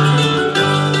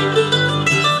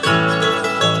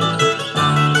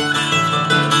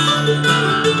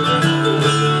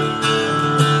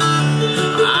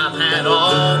 I've had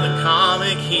all the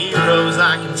comic heroes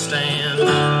I can stand,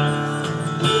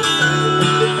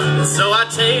 so I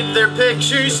tape their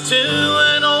pictures to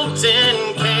an old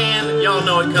tin can. Y'all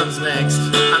know what comes next.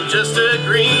 I'm just a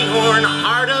greenhorn,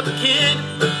 hard-up kid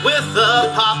with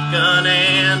a pop gun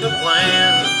and a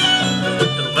plan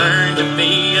to learn to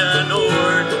be an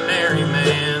ordinary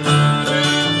man.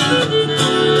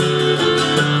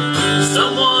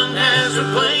 Someone has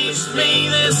replaced me,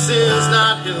 this is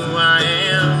not who I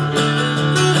am.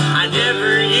 I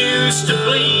never used to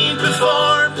bleed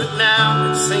before, but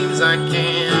now it seems I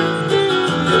can.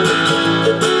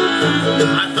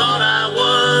 I thought I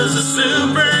was a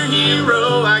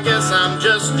superhero, I guess I'm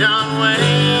just John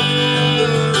Wayne.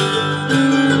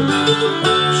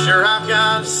 Sure, I've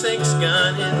got a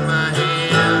 6-gun in my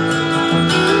hand,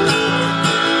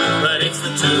 but it's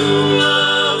the tool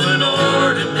of an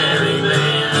ordinary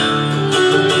man.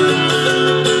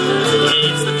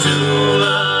 It's the tool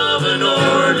of an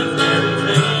ordinary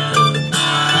man.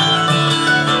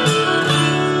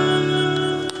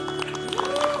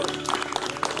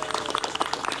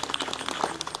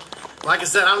 Like I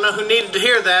said, I don't know who needed to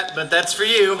hear that, but that's for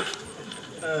you.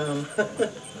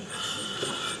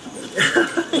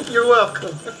 You're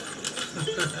welcome.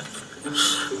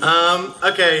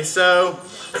 Okay, so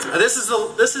this is.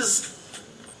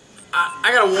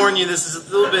 I gotta warn you. This is a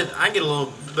little bit. I get a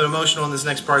little bit emotional in this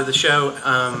next part of the show.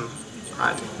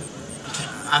 I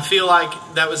feel like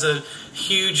that was a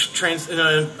huge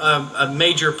a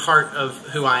major part of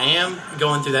who I am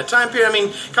going through that time period. I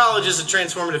mean, college is a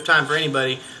transformative time for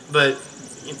anybody, but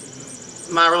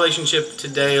my relationship to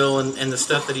Dale and the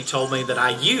stuff that he told me that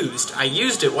I used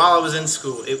it while I was in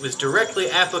school. It was directly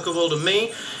applicable to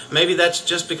me. Maybe that's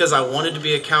just because I wanted to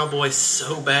be a cowboy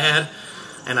so bad,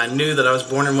 and I knew that I was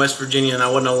born in West Virginia and I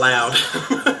wasn't allowed.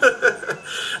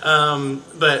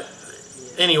 But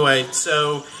anyway,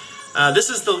 so this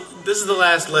is the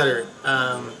last letter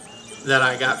that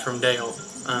I got from Dale.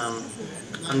 I'm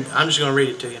just going to read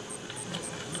it to you.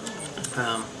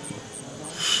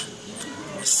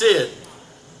 Sid,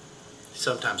 he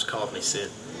sometimes called me Sid.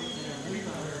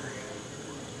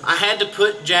 I had to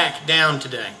put Jack down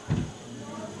today.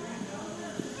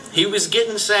 He was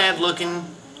getting sad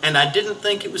looking, and I didn't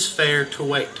think it was fair to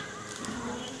wait.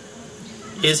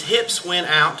 His hips went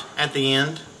out at the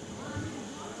end.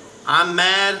 I'm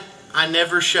mad I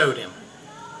never showed him.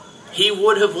 He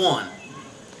would have won.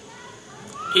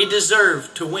 He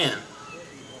deserved to win.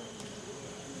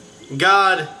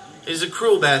 God is a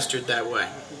cruel bastard that way.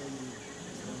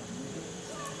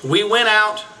 We went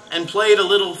out and played a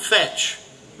little fetch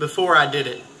before I did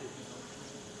it.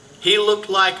 He looked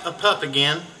like a pup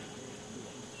again.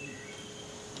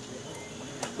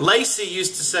 Lacey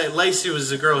used to say, Lacey was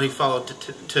the girl he followed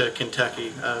to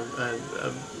Kentucky,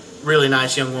 a really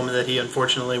nice young woman that he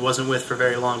unfortunately wasn't with for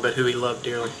very long, but who he loved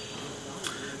dearly.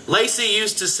 Lacey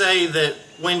used to say that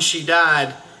when she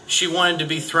died, she wanted to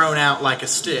be thrown out like a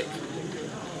stick.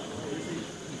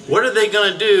 What are they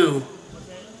going to do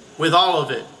with all of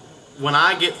it when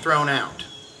I get thrown out?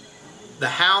 The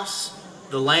house,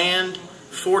 the land,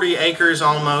 40 acres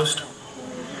almost,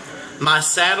 my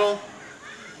saddle.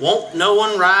 Won't no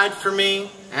one ride for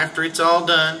me after it's all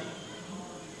done?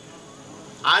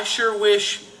 I sure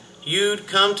wish you'd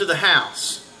come to the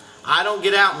house. I don't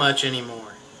get out much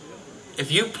anymore.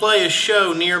 If you play a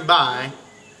show nearby,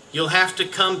 you'll have to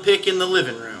come pick in the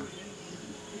living room,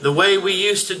 the way we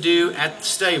used to do at the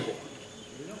stable.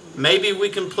 Maybe we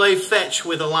can play fetch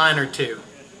with a line or two.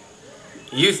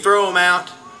 You throw them out,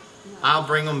 I'll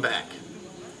bring them back.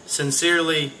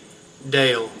 Sincerely,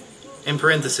 Dale. In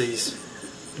parentheses,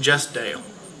 just Dale.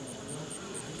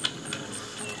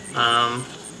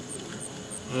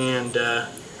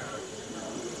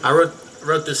 I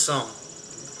wrote this song.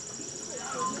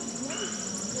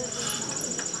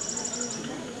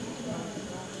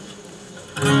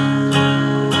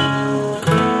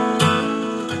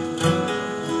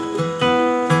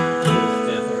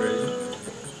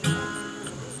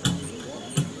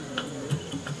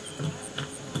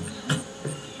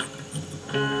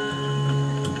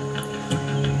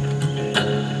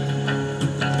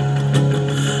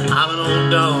 I'm an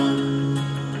old dog.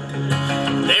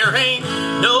 There ain't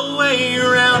no way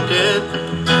around it.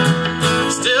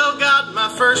 Still got my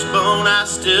first bone. I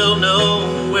still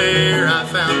know where I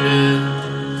found it.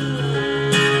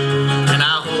 And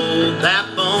I hold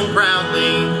that bone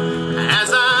proudly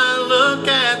as I look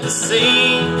at the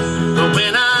sea. But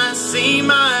when I see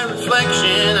my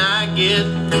reflection, I get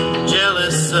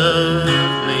jealous of me.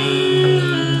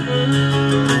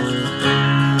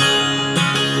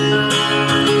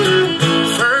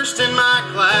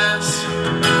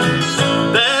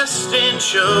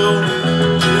 Show.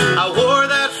 I wore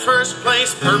that first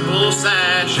place purple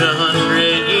sash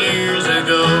 100 years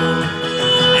ago,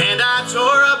 and I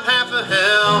tore up half of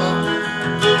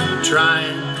hell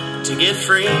trying to get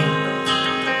free.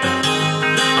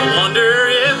 I wonder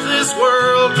if this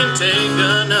world can take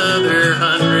another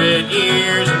 100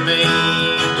 years of me,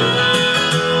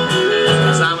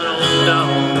 'cause I'm an old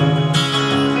dog.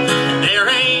 There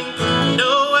ain't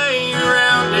no way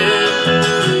around it.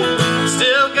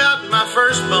 Still got my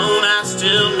first bone, I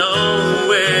still know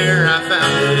where I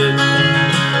found it.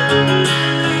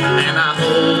 And I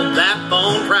hold that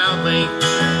bone proudly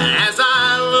as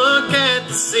I look at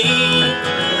the sea.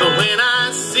 But when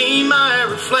I see my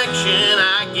reflection,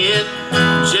 I get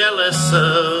jealous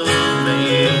of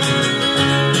me.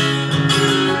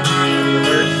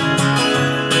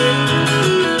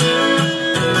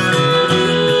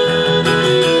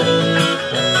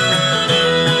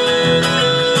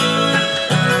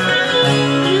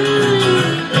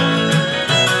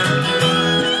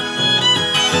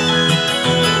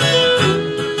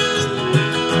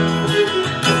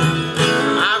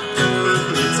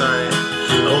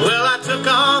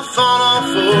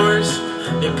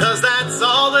 Because that's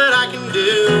all that I can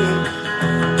do.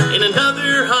 In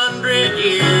another 100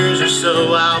 years or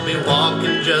so, I'll be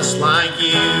walking just like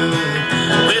you,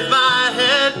 with my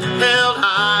head held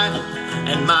high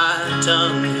and my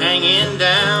tongue hanging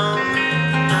down.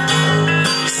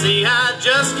 See, I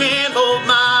just can't hold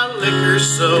my liquor,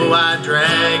 so I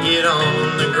drag it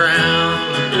on the ground.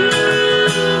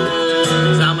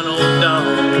 'Cause I'm an old dog,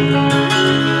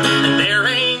 and there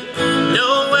ain't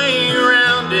no way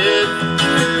around it.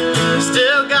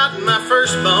 Still got my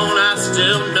first bone, I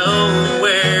still know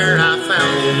where I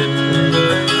found it.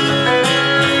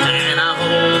 And I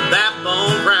hold that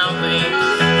bone proudly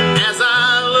as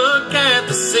I look at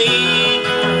the sea.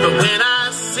 But when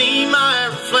I see my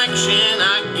reflection,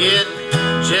 I get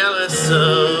jealous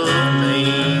of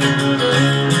me.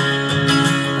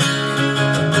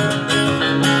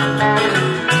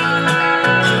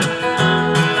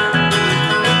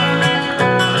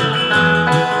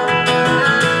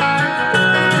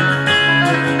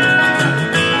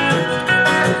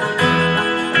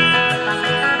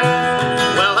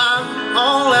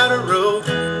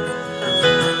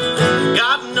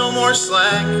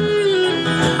 Slack.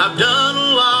 I've done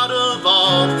a lot of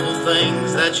awful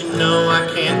things that you know I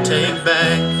can't take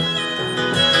back,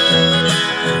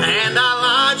 and I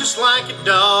lie just like a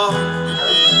dog.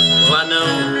 Well, I know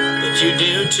that you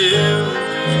do too.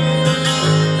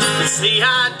 But See,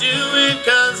 I do it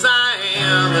 'cause I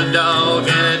am a dog,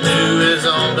 and I do as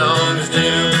all dogs do.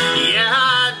 Yeah,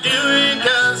 I do it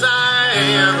 'cause I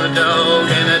am a dog,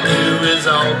 and I do as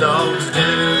all dogs do.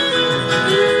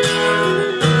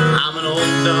 I'm an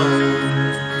old dog,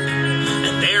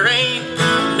 and there ain't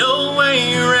no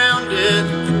way around it.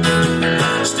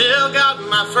 Still got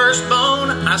my first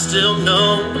bone, I still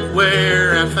know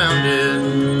where I found it.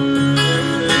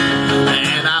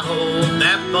 And I hold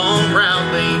that bone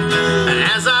proudly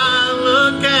as I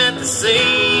look at the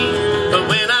sea. But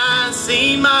when I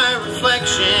see my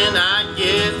reflection, I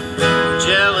get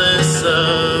jealous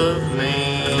of me.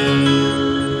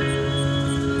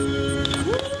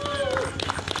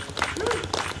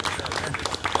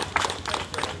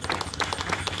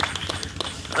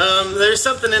 There's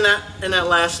something in that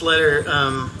last letter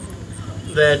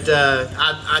that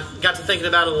I got to thinking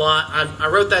about a lot. I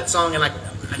wrote that song, and I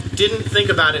didn't think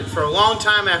about it for a long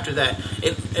time after that.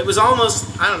 It was almost,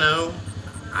 I don't know,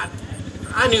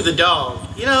 I knew the dog.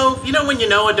 You know when you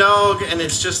know a dog, and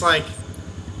it's just like,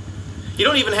 you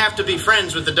don't even have to be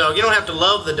friends with the dog. You don't have to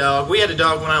love the dog. We had a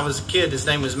dog when I was a kid. His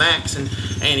name was Max, and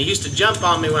he used to jump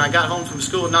on me when I got home from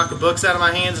school and knock the books out of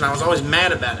my hands, and I was always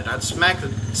mad about it. I'd smack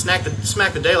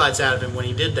the daylights out of him when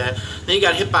he did that. Then he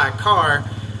got hit by a car,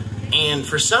 and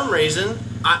for some reason,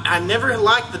 I never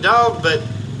liked the dog, but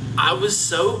I was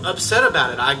so upset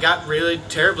about it. I got really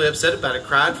terribly upset about it.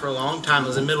 Cried for a long time. I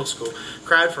was in middle school.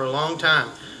 Cried for a long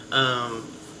time.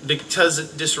 Because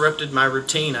it disrupted my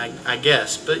routine, I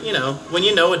guess. But when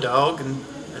you know a dog and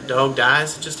a dog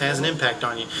dies, it just has an impact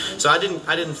on you. So I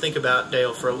didn't think about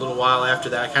Dale for a little while after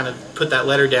that. I kind of put that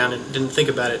letter down and didn't think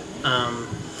about it.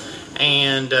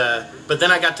 But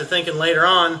then I got to thinking later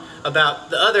on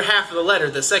about the other half of the letter,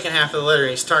 the second half of the letter.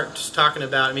 He starts talking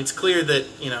about, it's clear that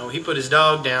he put his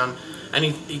dog down, and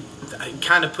he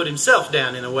kind of put himself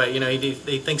down in a way.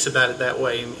 He thinks about it that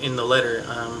way in the letter.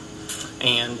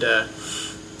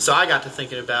 So I got to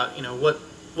thinking about,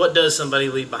 what does somebody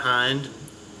leave behind?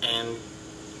 And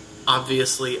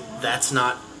obviously that's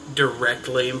not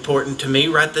directly important to me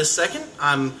right this second.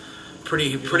 I'm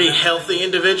pretty healthy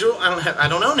individual. I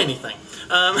don't own anything.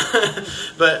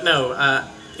 But no, I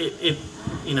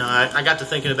got to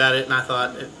thinking about it, and I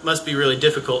thought it must be really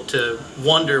difficult to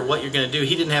wonder what you're going to do.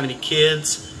 He didn't have any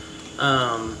kids.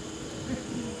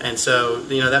 And so,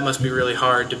 that must be really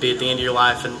hard to be at the end of your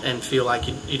life and feel like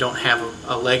you don't have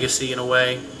a legacy in a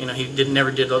way. He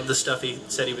never did the stuff he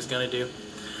said he was going to do.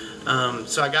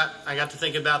 So I got to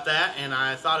think about that, and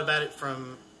I thought about it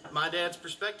from my dad's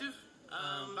perspective.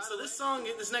 So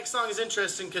this next song is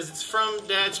interesting because it's from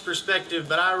Dad's perspective,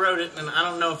 but I wrote it, and I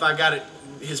don't know if I got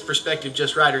his perspective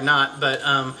just right or not. But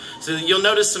so you'll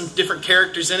notice some different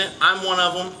characters in it. I'm one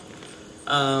of them.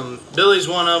 Billy's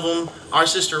one of them. Our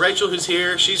sister Rachel, who's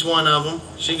here, she's one of them.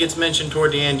 She gets mentioned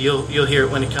toward the end. You'll hear it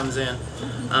when it comes in.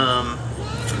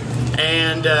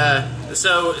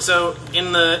 So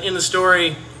in the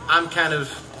story, I'm kind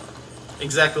of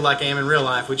exactly like I am in real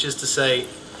life, which is to say,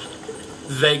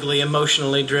 vaguely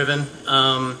emotionally driven,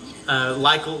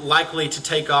 likely to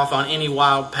take off on any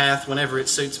wild path whenever it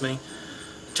suits me.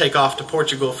 Take off to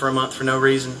Portugal for a month for no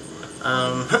reason.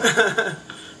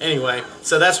 Anyway,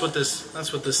 so that's what this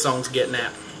song's getting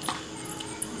at.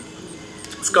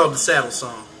 It's called the Saddle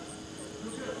Song.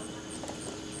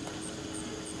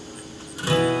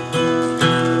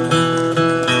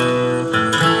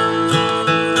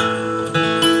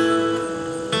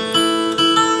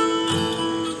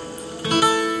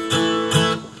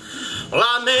 Well,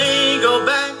 I may go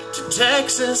back to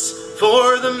Texas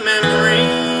for the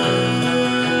memories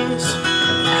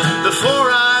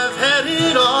before I've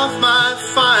headed off my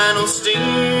final steer.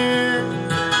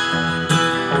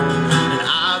 And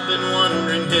I've been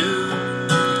wondering who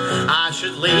I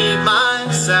should leave my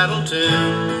saddle to,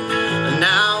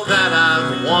 now that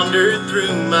I've wandered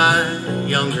through my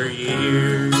younger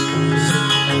years.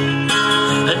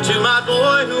 And to my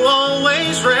boy who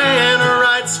always ran a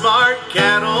right smart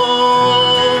cattle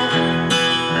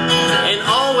and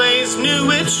always knew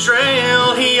which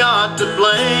trail he ought to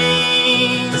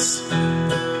blaze,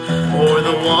 or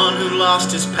the one who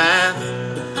lost his path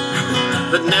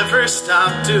but never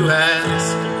stopped to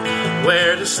ask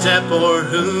where to step or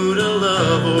who to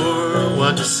love or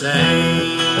what to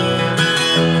say.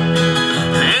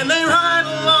 And they ride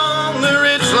along the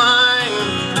ridgeline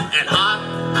at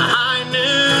high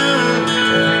noon,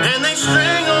 and they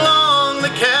string along the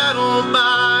cattle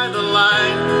by the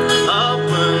light of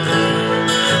moon,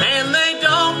 and they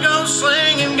don't go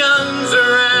slinging guns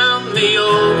around the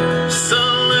old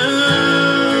saloon.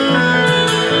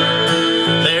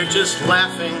 They're just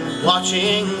laughing,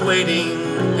 watching, waiting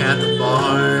at the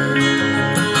bar.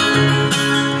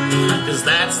 'cause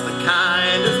that's the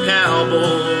kind of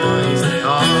cowboys they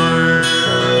are.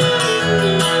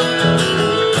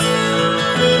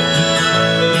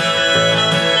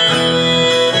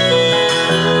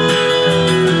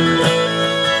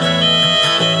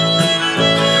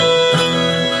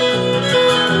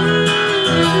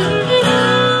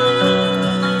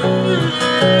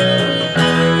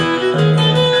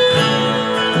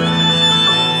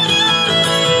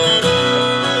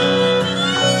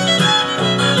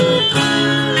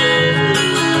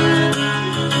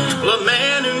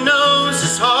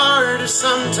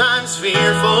 Sometimes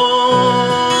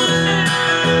fearful,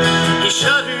 he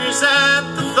shudders at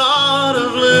the thought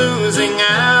of losing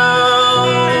out.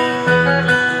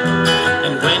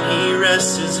 And when he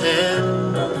rests his head,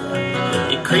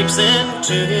 it creeps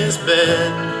into his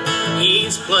bed.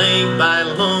 He's plagued by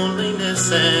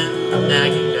loneliness and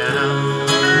nagging doubt.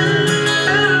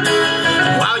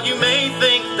 And while you may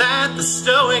think that the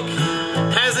stoic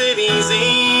has it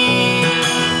easy,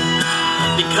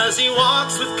 because he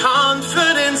walks with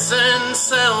confidence and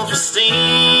self-esteem,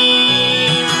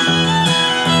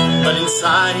 but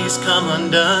inside he's come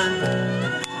undone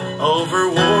over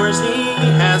wars he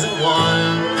hasn't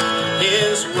won.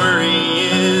 His worry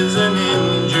is an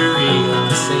injury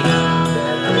unseen.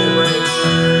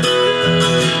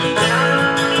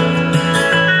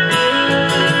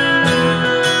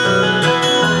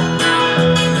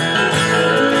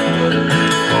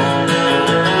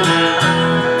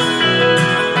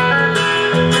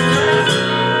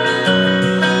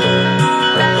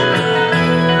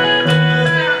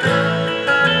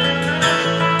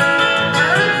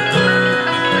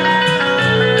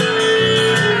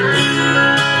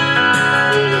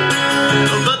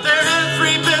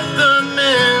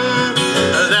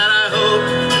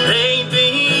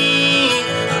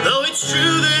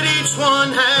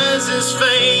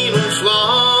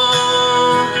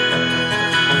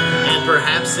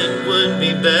 Perhaps it would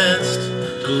be best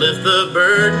to lift the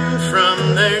burden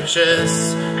from their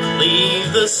chests,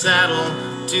 leave the saddle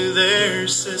to their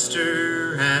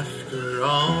sister after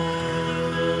all.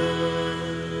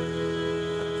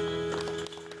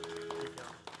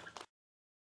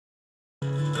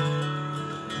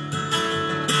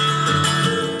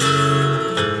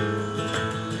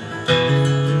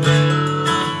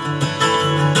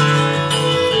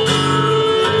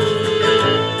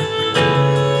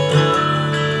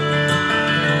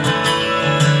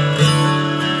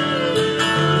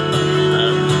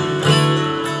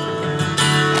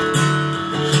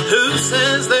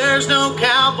 There's no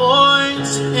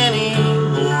cowboys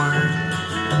anymore.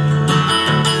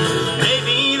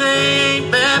 Maybe they ain't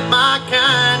met my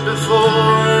kind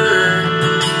before.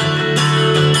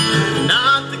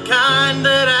 Not the kind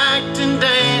that act and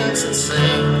dance and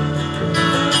sing.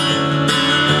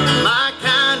 My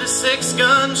kind of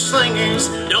six-gun slingers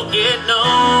don't get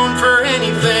known for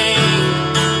anything.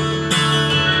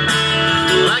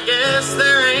 Well, I guess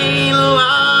there ain't a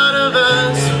lot of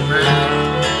us around.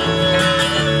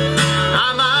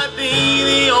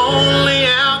 Only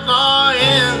outlaw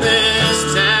in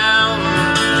this town,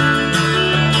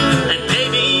 and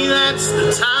maybe that's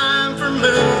the time for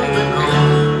moving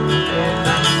on.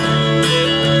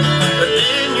 But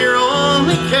then your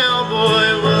only cowboy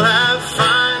will have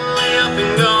finally up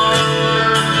and gone.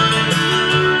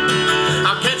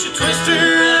 I'll catch a twister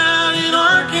out in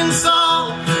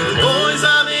Arkansas, boys,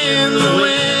 I'm in the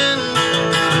wind.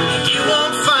 You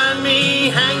won't find me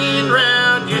hanging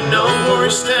around your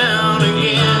North town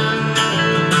again.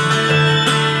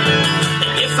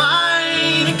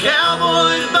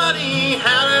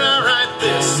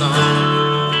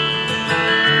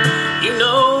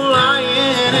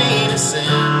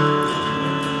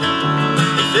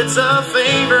 It's a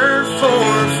favor for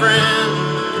a friend.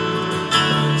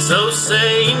 So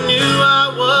say you knew I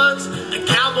was a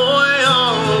cowboy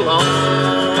all along.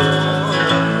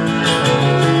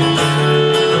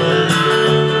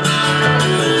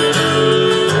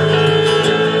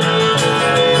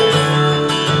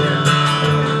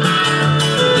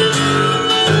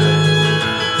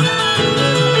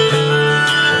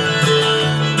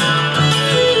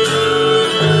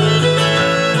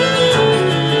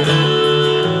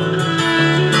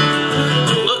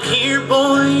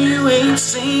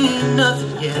 Seen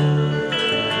nothing yet.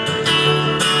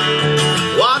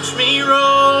 Watch me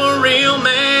roll a real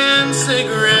man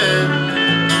cigarette.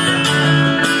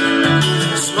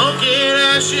 Smoke it,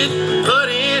 ash it, put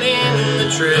it in the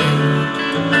tray.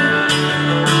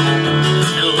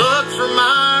 And look for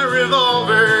my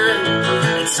revolver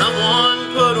that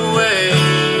someone put away.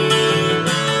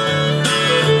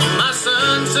 My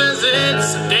son says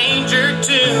it's a danger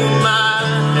to my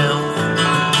health.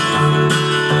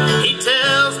 He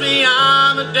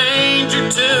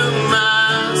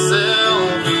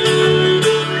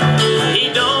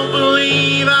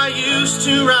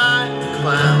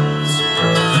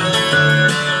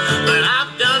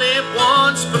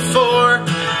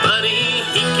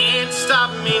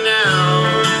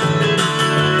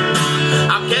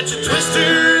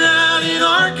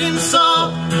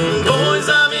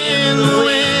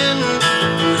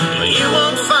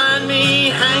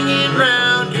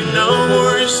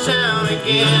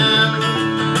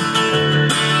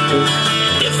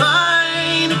If I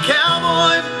ain't a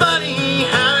cowboy, buddy,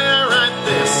 how did I write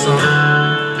this song?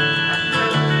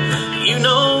 You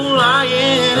know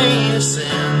lying ain't a sin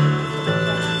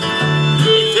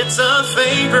if it's a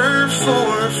favor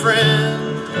for a friend.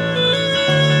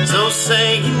 So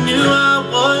say you knew I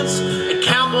was a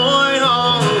cowboy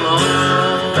all along.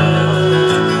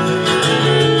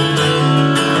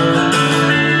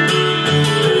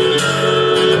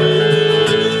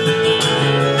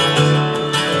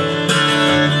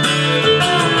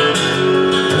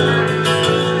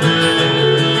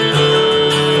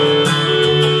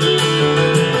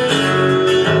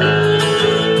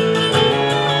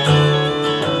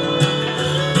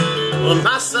 Well,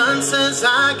 my son says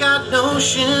I got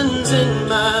notions in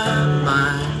my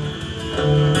mind,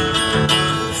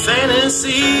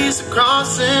 fantasies are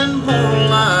crossing more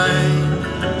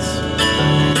lines.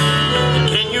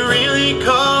 Can you really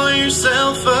call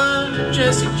yourself a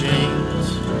Jesse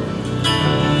James?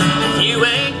 You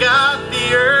ain't got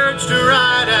the urge to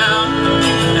ride out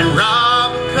and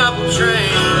rob a couple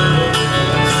trains.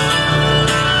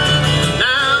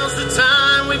 Now's the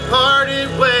time we parted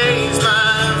ways,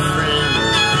 my friend.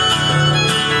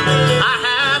 I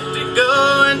have to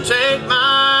go and take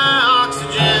my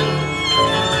oxygen,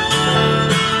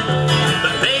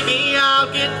 but maybe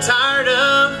I'll get tired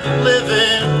of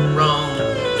living wrong.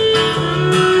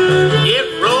 Get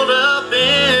rolled up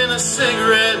in a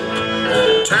cigarette,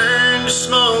 turn to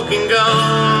smoke and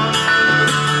gone,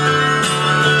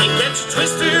 and catch a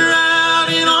twister out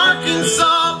in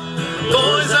Arkansas.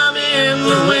 Boys, I'm in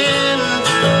the wind.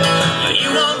 You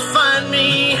won't find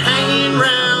me hanging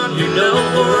round your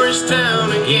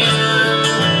Norristown again.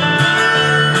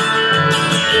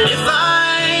 If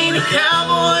I ain't a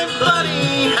cowboy,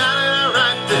 buddy, how did I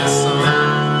write this song?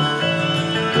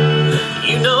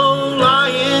 You know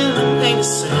lying ain't a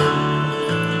sin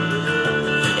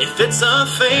if it's a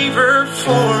favor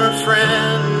for a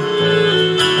friend.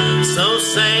 So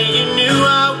say you knew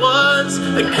I was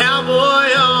a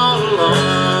cowboy all along.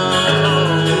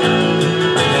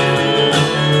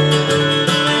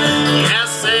 Yeah,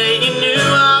 say you knew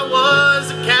I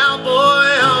was a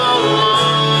cowboy all along.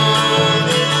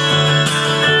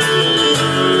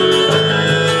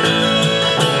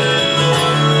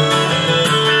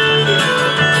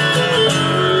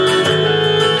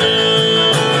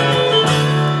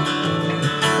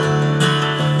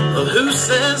 Well, who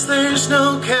says there's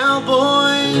no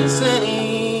cowboys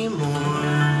anymore?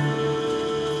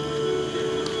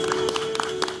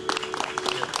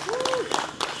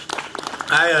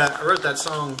 I wrote that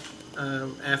song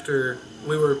after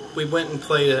we went and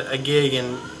played a gig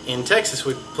in Texas.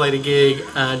 We played a gig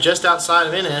just outside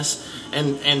of Ennis,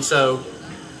 and so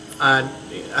I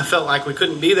felt like we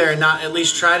couldn't be there and not at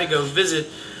least try to go visit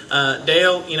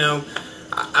Dale. You know,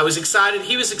 I was excited.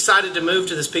 He was excited to move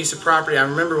to this piece of property. I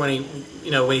remember when he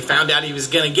found out he was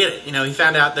going to get it. You know, he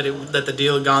found out that the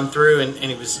deal had gone through, and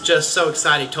he was just so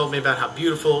excited. He told me about how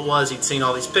beautiful it was. He'd seen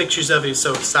all these pictures of it. He was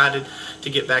so excited to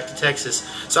get back to Texas.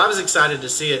 So I was excited to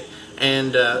see it,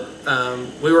 and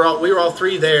we were all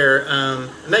three there.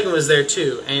 Megan was there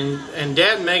too, and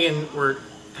Dad and Megan were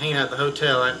hanging out at the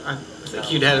hotel. I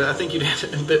think you'd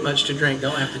had a bit much to drink.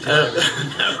 Don't have to tell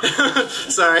me.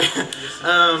 Sorry.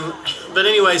 But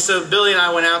anyway, so Billy and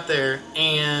I went out there,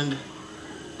 and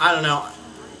I don't know.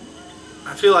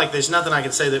 I feel like there's nothing I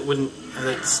could say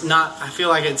that's not. I feel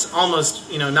like it's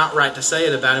almost not right to say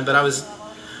it about him. But I was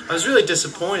really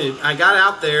disappointed. I got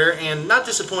out there, and not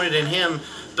disappointed in him,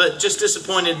 but just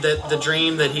disappointed that the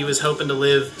dream that he was hoping to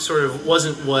live sort of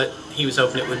wasn't what he was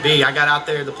hoping it would be. I got out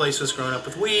there, the place was growing up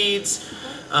with weeds.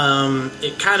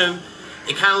 It kind of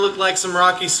looked like some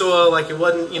rocky soil, like it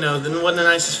wasn't the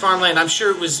nicest farmland. I'm sure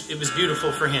it was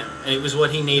beautiful for him, and it was what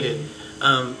he needed.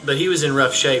 But he was in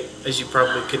rough shape, as you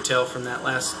probably could tell from that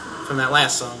last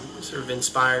song. Sort of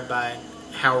inspired by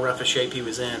how rough a shape he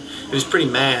was in. He was pretty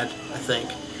mad, I think.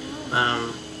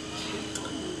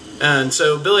 And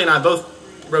so Billy and I both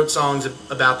wrote songs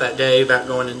about that day, about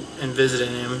going and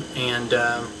visiting him. And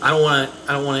I don't want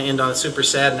to end on a super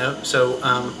sad note. So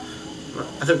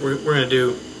I think we're going to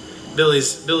do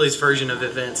Billy's version of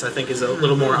events. I think is a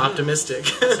little more optimistic.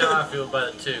 That's how I feel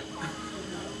about it too.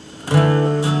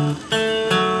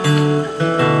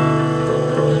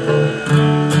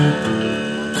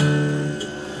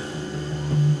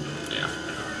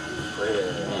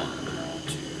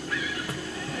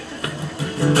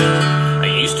 I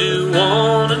used to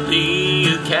want to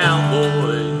be a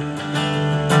cowboy.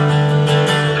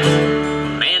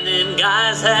 Man, them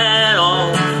guys had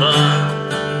all the fun.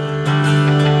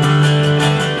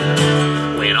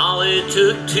 When all it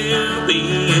took to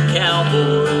be a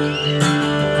cowboy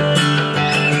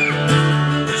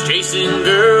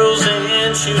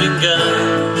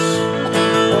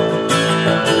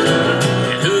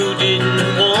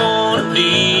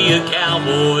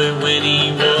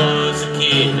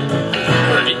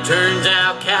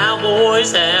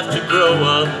cowboys have to grow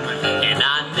up, and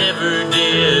I never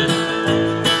did.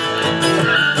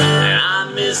 And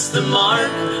I missed the mark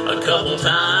a couple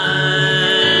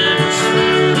times.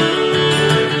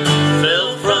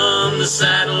 Fell from the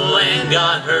saddle and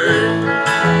got hurt.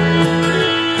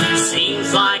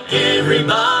 Seems like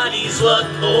everybody's luck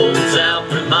holds out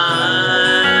for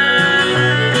mine.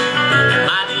 Am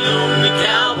I the only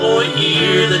cowboy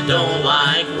here that don't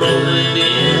like rolling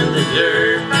in the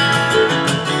dirt?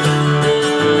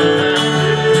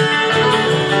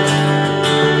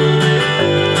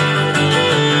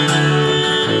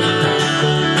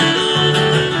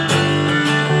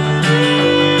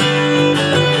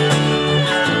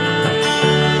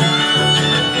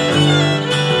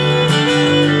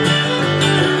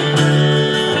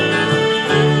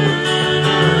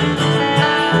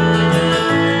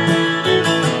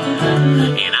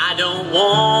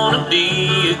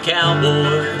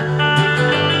 Cowboy,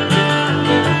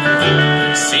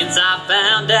 since I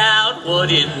found out what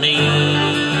it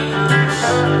means.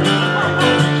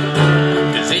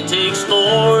 'Cause it takes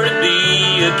more to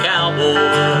be a cowboy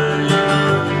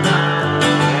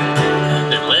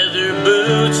than leather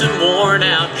boots and worn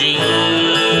out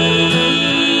jeans.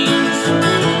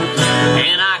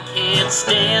 And I can't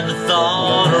stand the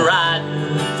thought of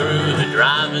riding through the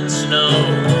driving snow.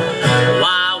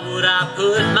 Why would I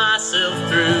put myself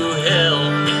through hell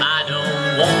if I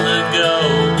don't wanna go?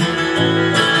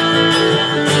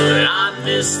 But I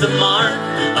missed the mark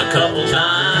a couple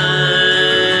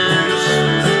times.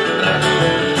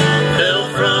 Fell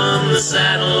from the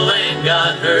saddle and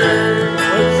got hurt.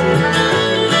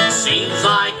 Seems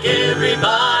like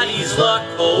everybody's luck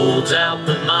holds out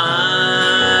but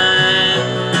mine.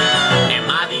 Am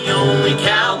I the only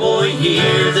cowboy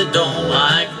here that don't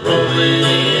like rolling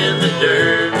in the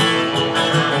dirt?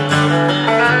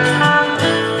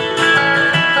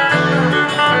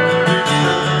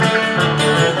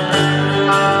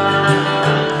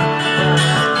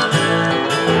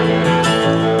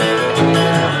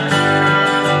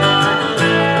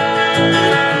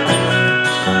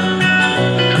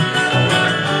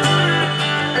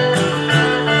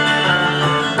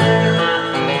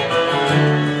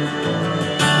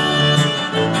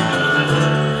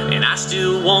 And I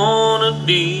still wanna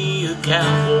be a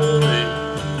cowboy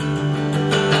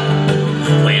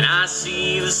when I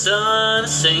see the sun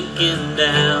sinking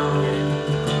down.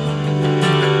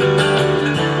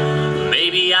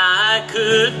 Maybe I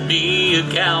could be a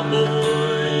cowboy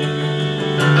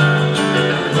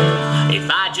if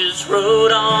I just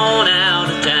rode on out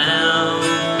of town.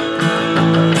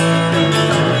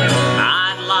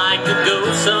 I'd like to go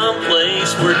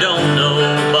someplace where don't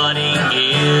nobody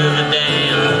give a damn.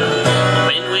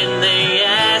 When they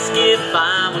ask if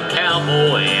I'm a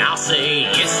cowboy, I'll say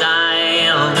yes I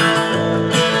am.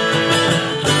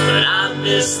 But I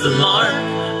missed the mark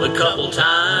a couple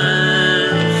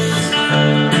times.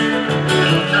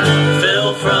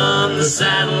 Fell from the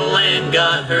saddle and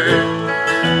got hurt.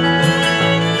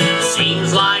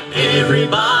 Seems like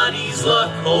everybody's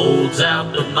luck holds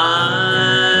out to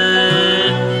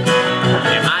mine.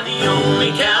 Am I the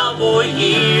only cowboy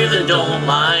here that don't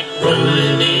like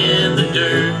rolling in the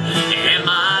dirt? Am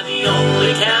I the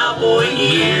only cowboy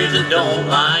here that don't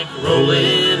like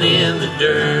rolling in the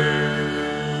dirt?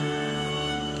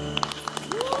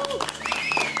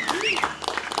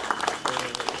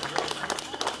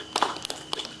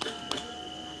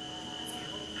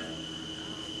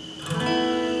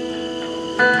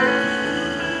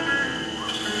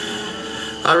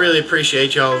 I really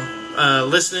appreciate y'all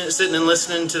sitting and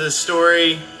listening to this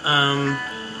story.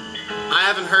 I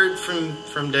haven't heard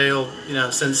from Dale,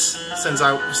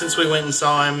 since we went and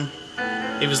saw him.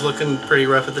 He was looking pretty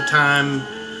rough at the time.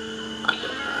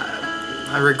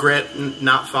 I regret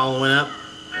not following up,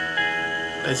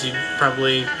 as you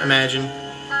probably imagine.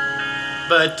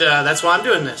 But that's why I'm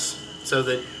doing this, so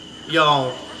that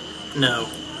y'all know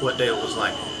what Dale was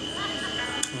like.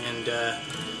 And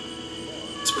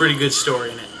it's a pretty good story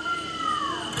in it.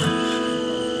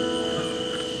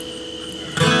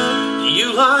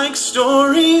 You like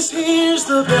stories? Here's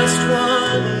the best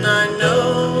one I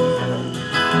know.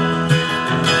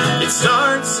 It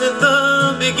starts at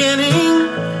the beginning,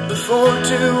 before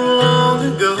too long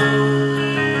ago.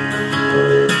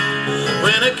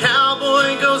 When a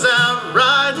cowboy goes out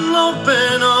riding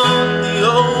open on the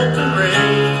open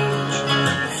range,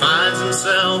 finds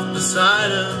himself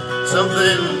beside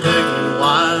something big and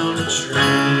wild and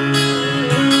strange.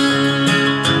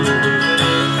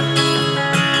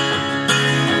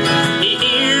 He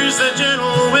hears a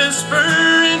gentle whisper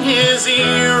in his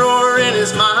ear or in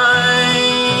his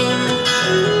mind.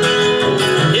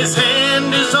 His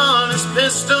hand is on his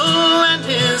pistol and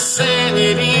his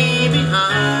sanity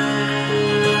behind.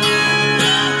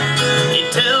 He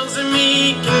tells him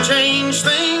he can change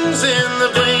things in the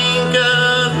blink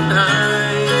of an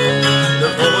eye. The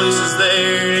voice is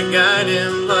there to guide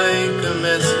him like a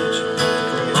message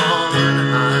from on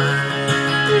high.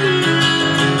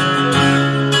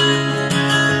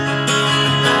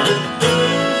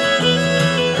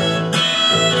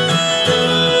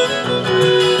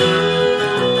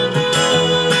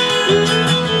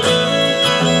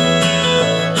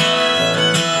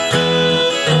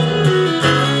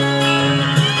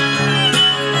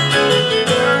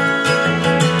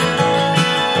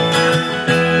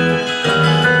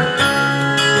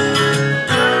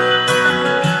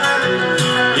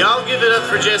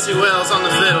 For Jesse Wells on the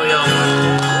fiddle, y'all.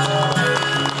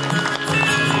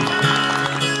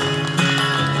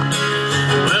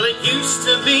 Well, it used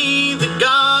to be that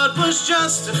God was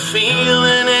just a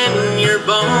feeling in your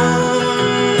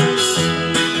bones,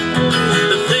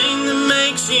 the thing that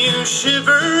makes you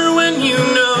shiver when you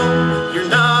know you're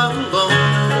not alone,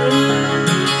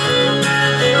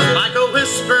 like a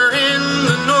whisper in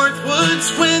the north woods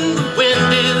when the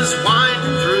wind is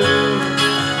winding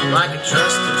through, like a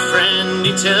trusted friend,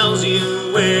 he tells you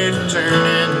where to turn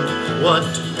and what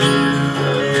to do.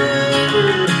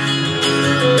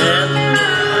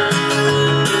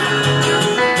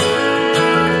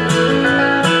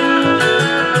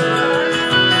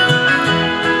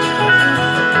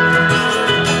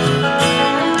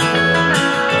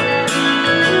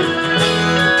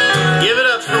 Give it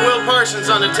up for Will Parsons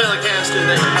on the Telecaster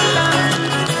there.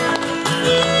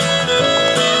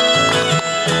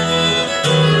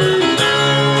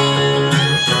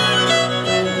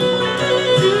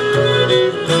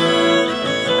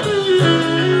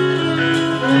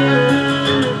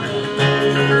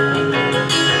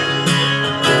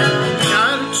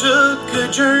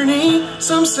 Journey,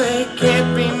 some say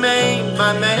can't be made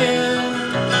by man.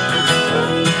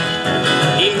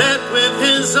 He met with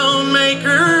his own maker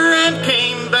and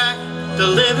came back to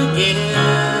live again.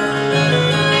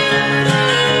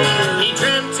 He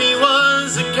dreamt he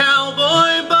was a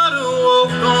cowboy, but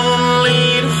awoke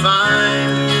only to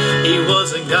find he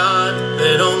was a god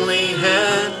that only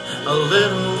had a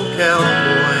little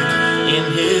cowboy in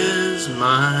his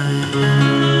mind.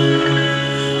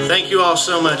 Thank you all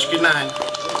so much. Good night.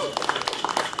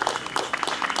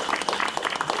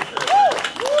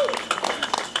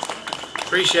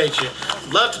 Appreciate you.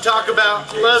 Love to talk about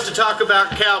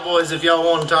cowboys if y'all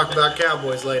want to talk about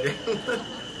cowboys later.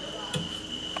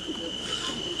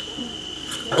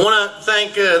 I want to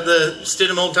thank the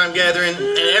Stidham Old Time Gathering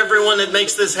and everyone that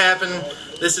makes this happen.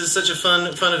 This is such a fun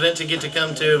event to get to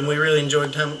come to, and we really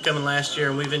enjoyed coming last year,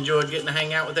 and we've enjoyed getting to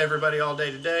hang out with everybody all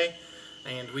day today,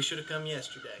 and we should have come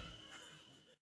yesterday.